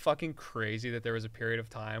 isn't it fucking crazy that there was a period of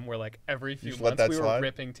time where like every few just let months that we were slide?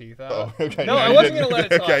 ripping teeth out? Oh, okay. No, I you wasn't didn't. gonna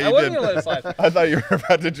let it slide. Okay, I you wasn't didn't. gonna let it slide. I thought you were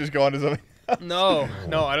about to just go on to something. No.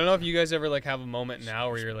 I don't know if you guys ever like have a moment now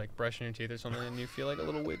where you're like brushing your teeth or something and you feel like a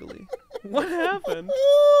little wiggly. What happened?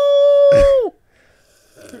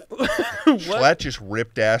 Schlatt just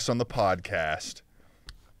ripped ass on the podcast.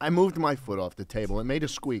 I moved my foot off the table. It made a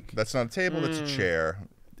squeak. That's not a table. That's a chair.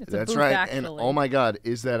 It's That's a booth, right. actually. And oh my God,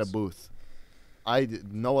 is that a booth?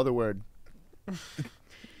 No other word.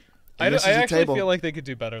 I this is a actually table. feel like they could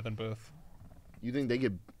do better than Booth. You think they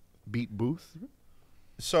could beat Booth?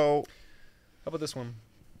 So, How about this one?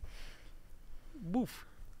 Boof.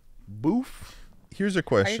 Booth? here's a Are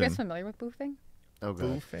question. you guys familiar with boofing? Oh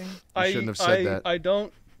God. Boofing? You shouldn't have said that. I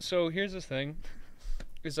don't. So here's the thing,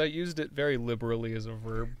 is I used it very liberally as a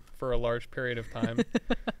verb for a large period of time.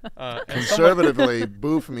 And Conservatively,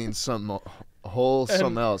 boof means something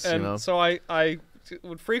something else, you and know. so I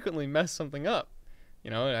would frequently mess something up.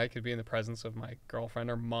 You know, I could be in the presence of my girlfriend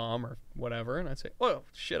or mom or whatever, and I'd say, "Oh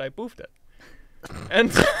shit, I boofed it." and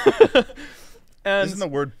Isn't the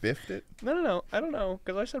word biffed it? No, I don't know,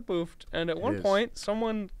 because I said boofed, and at one is. point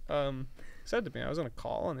someone said to me, I was on a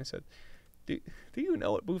call, and they said, "Do you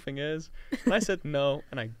know what boofing is?" And I said no,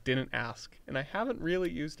 and I didn't ask, and I haven't really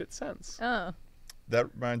used it since. Oh. That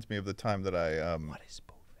reminds me of the time that I. What is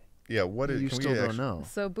boofing? Yeah, what is? You can still we don't actu- know.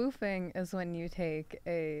 So boofing is when you take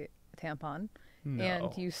a tampon No.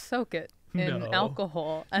 and you soak it in No.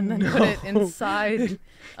 alcohol and then put it inside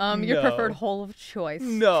your preferred No. hole of choice to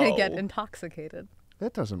No. get intoxicated.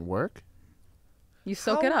 That doesn't work. You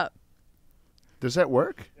soak it up. Does that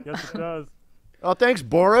work? Yes, it does. Oh, thanks,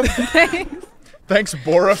 Boruff. Thanks,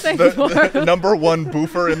 Boruff, Thanks, the Boruff. number one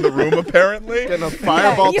boofer in the room, apparently. Getting a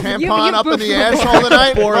fireball you tampon up in the boofed asshole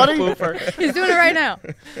tonight, Boruff buddy. boofer. He's doing it right now.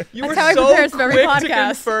 You That's were how he so prepares for every quick to podcast.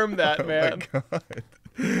 confirm that, Oh my man.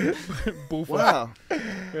 God. Boofer. Wow.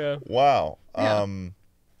 Yeah. Wow. Yeah.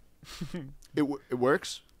 It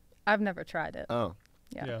works? I've never tried it. Oh.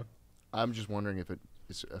 Yeah. I'm just wondering if it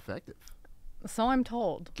is effective. So I'm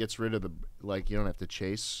told. Gets rid of you don't have to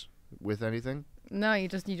chase with anything? No, you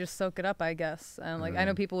just soak it up, I guess. And like I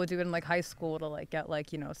know people would do it in like high school to like get like,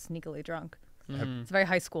 sneakily drunk. It's a very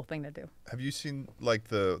high school thing to do. Have you seen like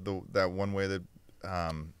that one way that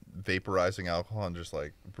vaporizing alcohol and just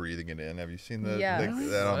like breathing it in? Have you seen that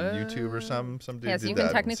on YouTube or some dude Yes, did you can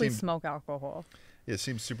that? technically smoke alcohol. Yeah, it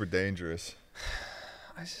seems super dangerous.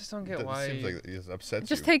 I just don't get why. It seems like it upsets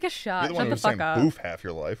Just you. take a shot. You're the one Shut who the was fuck saying up. boof half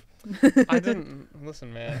your life. I didn't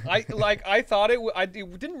listen, man. I thought it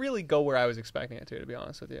didn't really go where I was expecting it to be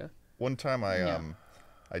honest with you. One time I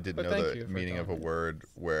didn't But know thank the you for meaning of a telling me. word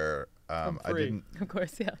where I didn't Of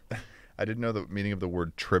course, yeah. I didn't know the meaning of the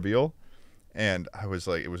word trivial, and I was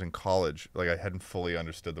like, it was in college, like I hadn't fully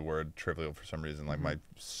understood the word trivial for some reason, like my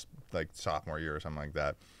sophomore year or something like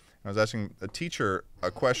that. And I was asking a teacher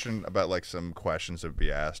a question about like some questions that would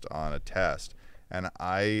be asked on a test, and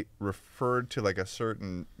I referred to like a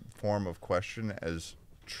certain form of question as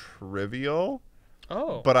trivial.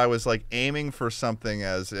 Oh. But I was like aiming for something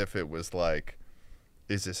as if it was like,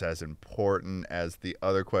 is this as important as the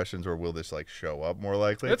other questions, or will this like show up more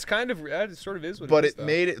likely? That's that sort of is what But it is. it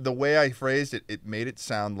made it, the way I phrased it, it made it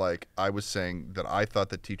sound like I was saying that I thought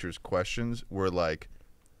the teacher's questions were like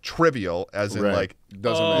trivial, as in like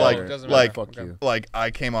doesn't Oh, matter. doesn't like fuck Okay. you. like I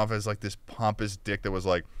came off as like this pompous dick that was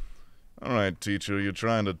like, all right, teacher, you're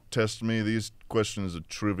trying to test me. These questions are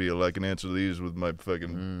trivial. I can answer these with my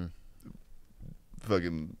fucking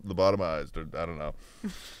lobotomized, or I don't know,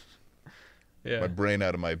 Yeah. my brain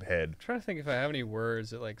out of my head. I'm trying to think if I have any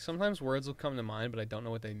words that like sometimes words will come to mind, but I don't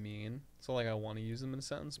know what they mean. So like I want to use them in a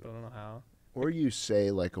sentence, but I don't know how. Or you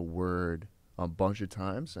say like a word a bunch of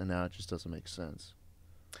times, and now it just doesn't make sense.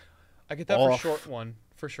 I get that Off.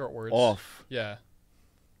 for short words. Off. Yeah.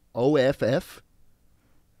 OFF.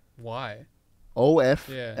 Why? OFF.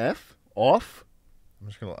 Yeah. Off. I'm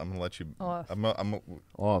gonna let you. Off. I'm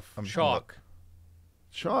Off. Chalk.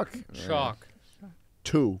 Chalk. Chalk.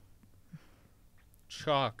 2.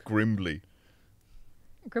 Chalk. Grimbly.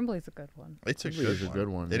 Grimbly's a good one. It's a Grimbly good is a one. good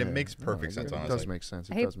one. And it yeah. makes perfect No, sense, it honestly. does make sense.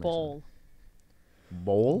 It I hate does make bowl. sense.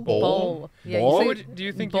 Bowl? Bowl. Yeah, Bowl? What you say do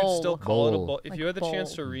you think bowl. you'd still call it a Bowl. bowl? If Like you had the chance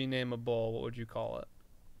bowl. to rename a bowl, what would you call it?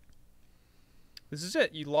 This is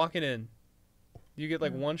it. You lock it in. You get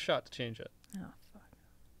like one shot to change it. Oh, fuck.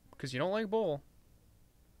 Because you don't like bowl.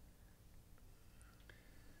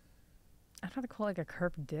 I'd rather call it like a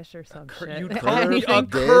curved dish or some shit. You'd Like, call it a anything.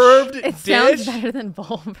 dish? curved It dish? sounds better than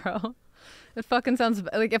bowl, bro. It fucking sounds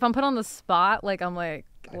like if I'm put on the spot, like I'm like,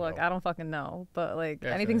 look, I don't fucking know, but like Yeah,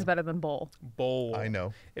 anything's fair. better than bowl. Bowl. I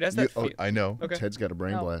know. It has You- that feel. I know. Okay. Ted's got a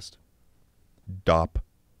brain No. blast. Dop.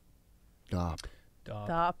 Dop. Dop.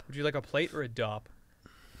 Dop. Would you like a plate or a dop?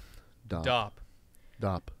 Dop. Dop.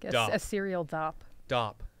 Dop. Guess Dop. a cereal dop.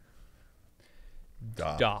 Dop.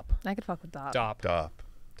 Dop. Dop. I could fuck with dop. Dop. Dop.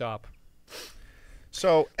 Dop.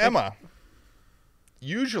 So, Emma,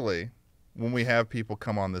 usually when we have people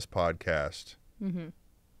come on this podcast,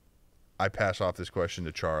 I pass off this question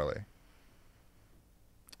to Charlie.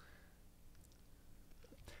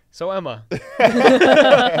 So Emma,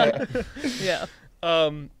 Yeah.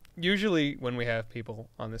 usually when we have people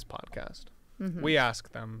on this podcast, we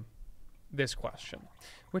ask them this question,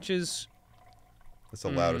 which is, That's the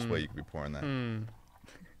loudest way you could be pouring that.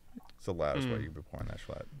 It's the loudest way you could be pouring that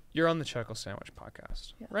Schlatt. you're on the Chuckle Sandwich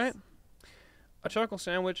podcast, Yes. right? A Chuckle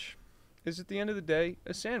Sandwich is at the end of the day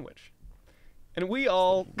a sandwich. And we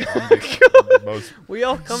all The most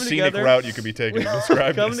come scenic together. route you could be taking to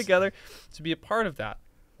describe come this. together to be a part of that,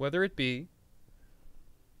 whether it be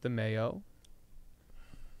the mayo,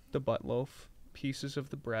 the butt loaf, pieces of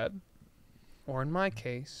the bread, or in my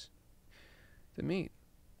case, the meat.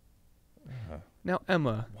 Now,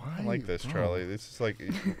 Emma, Why? I like this, Charlie. This is like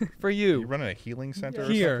for you you, running a healing center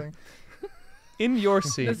Here. or something. in your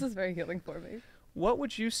seat, This is very healing for me. what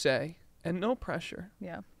would you say? And no pressure.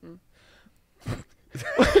 Yeah.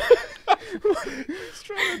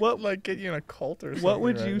 What, like, get you in a cult or something? What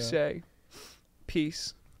would right you now. say,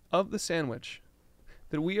 piece of the sandwich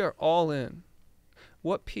that we are all in?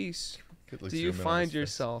 What piece Could, like, do you zoom in on find his face.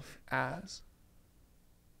 yourself as?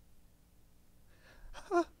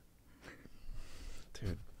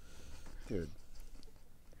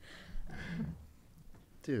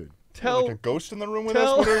 Dude. Tell, Like a ghost in the room with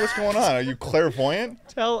tell- us? What's going on? Are you clairvoyant?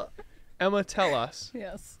 Emma, tell us.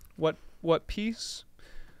 Yes. What piece?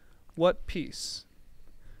 What piece?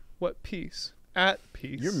 What piece? At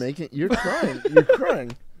peace. You're crying. You're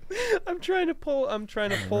crying. I'm trying to pull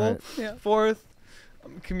Right. Yeah. forth.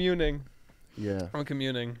 I'm communing. Yeah. I'm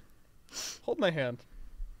communing. Hold my hand.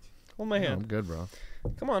 Hold my No, I'm hand. good, bro.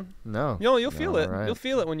 Come on. No. You'll feel No, it. alright. You'll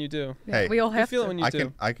feel it when you do. Yeah, Hey, we all You'll have feel it to. when you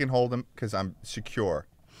do. I can hold him because I'm secure.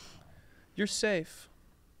 You're safe.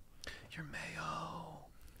 Your mayo.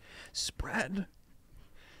 Spread.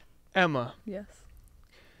 Emma, Yes.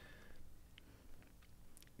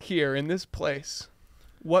 here in this place,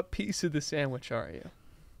 what piece of the sandwich are you?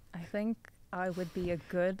 I think I would be a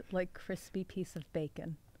good, like, crispy piece of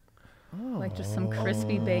bacon. Like just some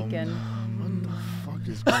crispy bacon. What the fuck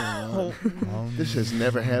is going on? This has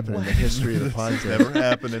never happened in the history of the podcast. Never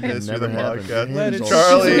happened in history of the happened. podcast. Your hand is all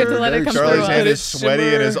Charlie, You get to let it come Charlie's through hand us. is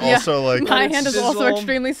sweaty and is also like My hand is also sizzle.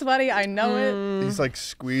 extremely sweaty. I know it. he's like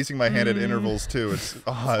squeezing my hand at intervals too. It's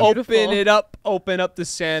odd. Open Beautiful. it up. Open up the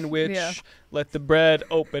sandwich. Yeah. Let the bread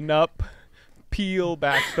open up. Peel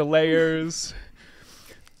back the layers.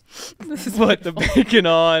 This is Put the beautiful. bacon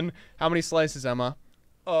on. How many slices, Emma?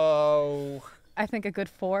 Oh, I think a good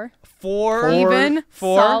 4. 4. Even.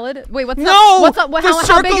 Four? Solid. Wait, what's No! up? What's up? The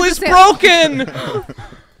How big circle is is the sandwich? broken.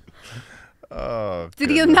 Oh, Did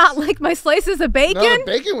you goodness. not like my slices of bacon? No, the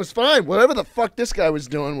bacon was fine. Whatever the fuck this guy was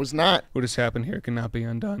doing was not. What has happened here cannot be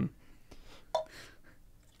undone.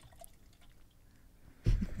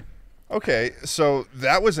 Okay, so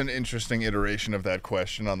that was an interesting iteration of that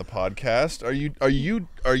question on the podcast. Are you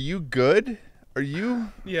good? Are you?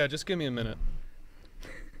 Yeah, just give me a minute.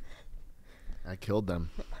 I killed them.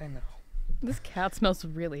 I know. This cat smells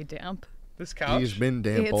really damp. This couch. He's been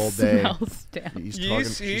damp It all day. smells damp.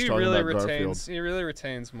 She's he talking really about Garfield. retains. He really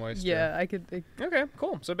retains moisture. Yeah, I could. Okay,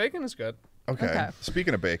 cool. So bacon is good. Okay. Okay.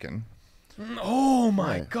 Speaking of bacon, Oh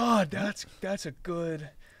my Right. God, that's a good.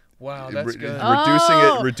 Wow, that's good. reducing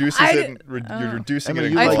Oh, it reduces I it. didn't- You're reducing Emma,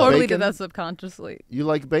 it. you I like totally bacon? did that subconsciously. You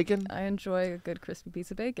like bacon? I enjoy a good crispy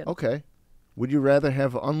piece of bacon. Okay. Would you rather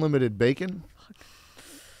have unlimited bacon,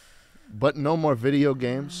 but no more video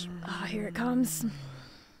games? Ah, here it comes.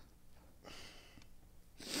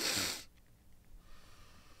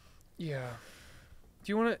 Yeah.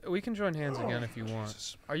 Do you want to? We can join hands again if you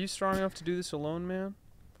want. Are you strong enough to do this alone, man?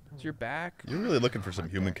 Is your back? You're really looking for some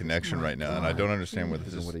human connection right now, and I don't understand where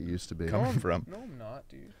this This is what is it used to be. coming from. No, I'm not,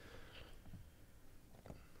 dude.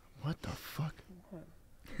 What the fuck?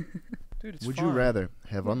 Dude, it's Would fine. you rather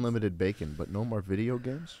have unlimited bacon but no more video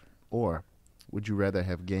games? Or would you rather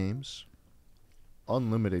have games,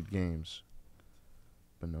 unlimited games,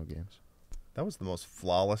 but no games? That was the most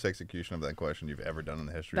flawless execution of that question you've ever done in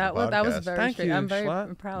the history That of the was podcast. very Thank straight. you, I'm very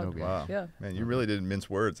Schlatt. proud. No games. Wow. Yeah. Man, you really didn't mince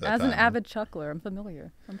words that As time. an avid chuckler, I'm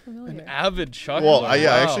familiar. An avid chuckler. Well, I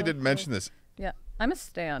wow. actually didn't mention this. Yeah, I'm a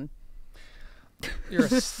stan. You're a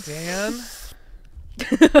stan.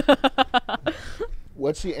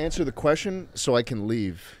 What's the answer to the question so I can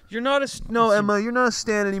leave? You're not a no, Emma. You're not a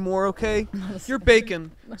stan anymore. Okay. You're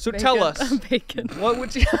bacon. So tell Bacon. us, I'm bacon. what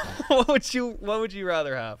would you, what would you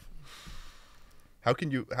rather have? How can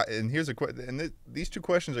you? And here's a question. And these two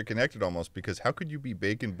questions are connected almost because how could you be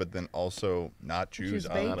bacon but then also not choose Choose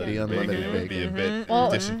bacon. unlimited Be unlimited bacon? It would be a bit Well,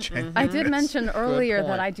 disingenuous. I did mention earlier point.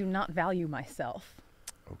 that I do not value myself.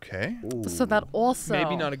 Okay. So that also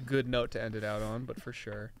Maybe not a good note to end it out on, but for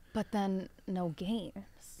sure. But then no games.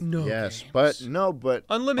 No. Yes, games. but no, but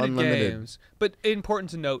Unlimited games. But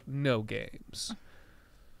important to note, no games.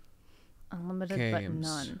 Unlimited Games. but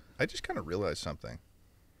none. I just kind of realized something.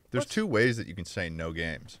 There's two ways that you can say no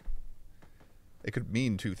games. It could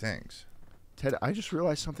mean two things. Ted, I just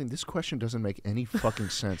realized something. This question doesn't make any fucking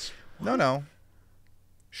sense. No.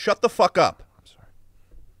 Shut the fuck up. I'm sorry.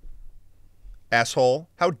 Asshole.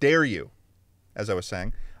 How dare you? As I was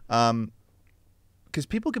saying. Because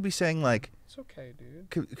people could be saying like, It's okay, dude.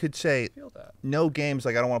 could say Feel that. no games.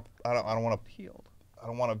 Like I don't want to Healed. I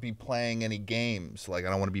don't want to be playing any games. Like I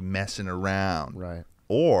don't want to be messing around. Right.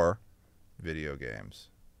 Or video games.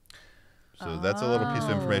 So that's a little piece of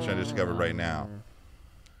information I discovered right now.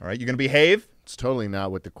 All right, you gonna behave? It's totally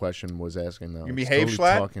not what the question was asking, though. You It's behave, totally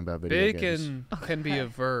Schlatt? talking about video games. Bacon can be a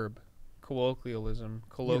verb. Colloquialism. Yeah,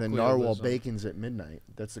 the Colloquialism. narwhal bacon's at midnight.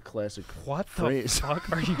 That's the classic What the phrase.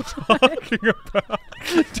 fuck are you talking about?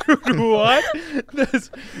 Dude, what?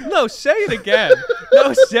 No, say it again.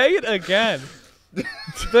 No, say it again.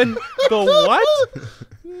 The what?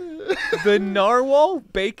 The narwhal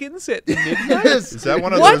bacon's at midnight? Is that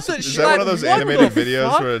one of What those? the Is that one of those what animated the videos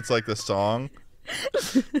fuck? where it's like the song?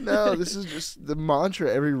 No, this is just the mantra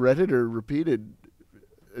every Redditor repeated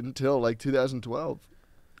until like 2012.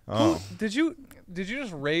 Oh, Did you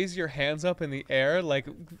just raise your hands up in the air like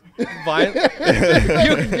violent?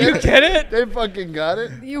 you get it? They fucking got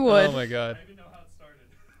it. You would. Oh my god. I didn't know how it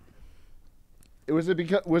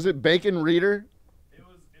started. Was it Bacon Reader? It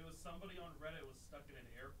was somebody on Reddit was stuck in an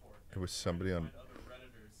airport. it was somebody on Other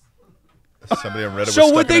Redditors. somebody on Reddit So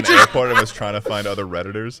was would stuck in they an just- airport and was trying to find other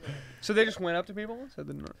Redditors. So they just went up to people and said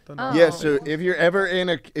the Oh. Yeah. So if you're ever in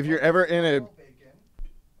a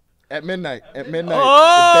at midnight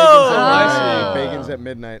Oh! I bacon's at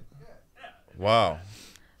midnight. Wow.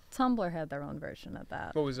 Tumblr had their own version of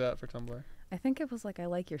that. What was that for Tumblr? I think it was like I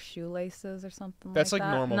like your shoelaces or something. That's like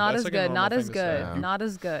like that. normal. Not That's as like a good. normal Not thing as to good. say. Not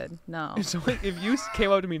as good. No. So like, if you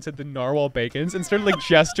came up to me and said the narwhal bacons and started like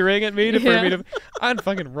gesturing at me for me to, I'd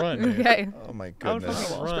fucking run. Dude. Okay. Oh my I would goodness.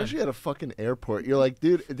 fucking run. Especially at a fucking airport. You're like,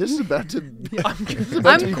 dude, this is about to.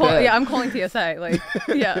 I'm calling TSA. Like,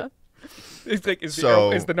 yeah. It's like, is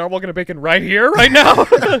So- the narwhal gonna bacon right here, right now?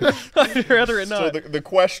 I'd rather it So not. the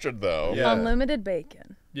question though. Yeah. Unlimited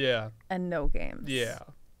bacon Yeah. and no games. Yeah.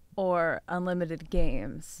 Or unlimited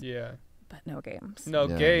games, Yeah. but no games. No, Yeah,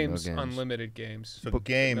 no games, games. unlimited games. So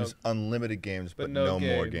games, unlimited games, but no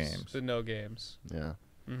more games. But no games. Yeah.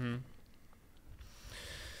 Mm-hmm.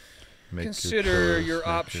 Make Consider choice, your make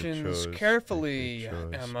options choice, carefully,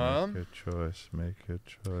 make choice, Emma. Make a choice. Make a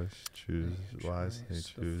choice. Choose wisely.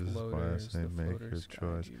 Choose wisely. Make a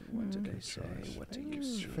choice. What did they say? What did you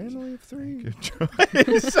say? Family of 3. Make a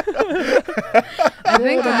choice. I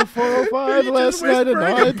think on the 405 last night at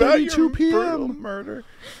 9:32 p.m. Murder.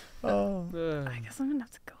 Oh. I guess I'm gonna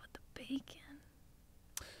have to go with the bacon.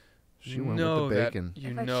 She went know with the bacon. That, you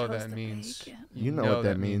If I know chose that the means. bacon. You know what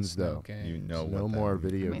that means, no though. games. You know No what that more means.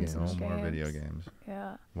 video means games. No more video games. games.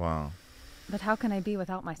 Yeah. Wow. But how can I be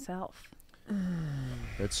without myself?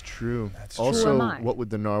 That's true. That's Also, Who am I? what would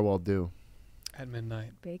the narwhal do? At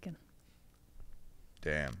midnight. Bacon.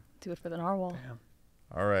 Damn. Do it for the narwhal. Damn.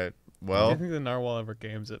 All right. Do Well, you think the narwhal ever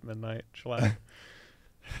games at midnight, Schlatt?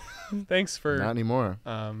 Thanks for. Not anymore.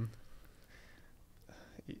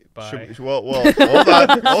 Bye. well, hold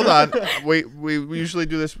on, hold on. We usually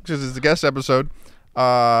do this because it's a guest episode.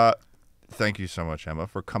 Thank you so much, Emma,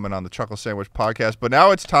 for coming on the Chuckle Sandwich podcast. But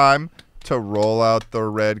now it's time to roll out the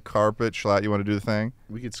red carpet. Schlatt, you want to do the thing?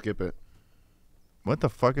 We could skip it. What the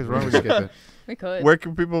fuck is We wrong could with you? skip it. We could. Where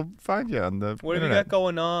can people find you on the What have you internet? got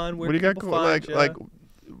going on? Where What do you can got people find ya? like?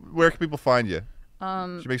 Where can people find you?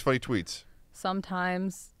 She makes funny tweets.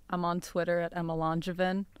 Sometimes I'm on Twitter at Emma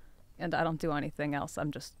Langevin, and I don't do anything else. I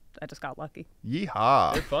just got lucky.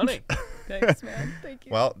 Yeehaw! They're funny. Thanks, man. Thank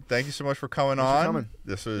you. Well, thank you so much for coming Thanks for on. coming.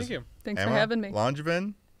 This was Thank you. Thanks Emma for having me.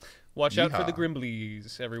 Langevin. Watch out for the Yeehaw.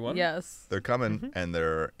 Grimblies, everyone. Yes. They're coming and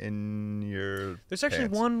they're in your. There's actually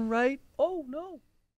pants. one right. Oh no.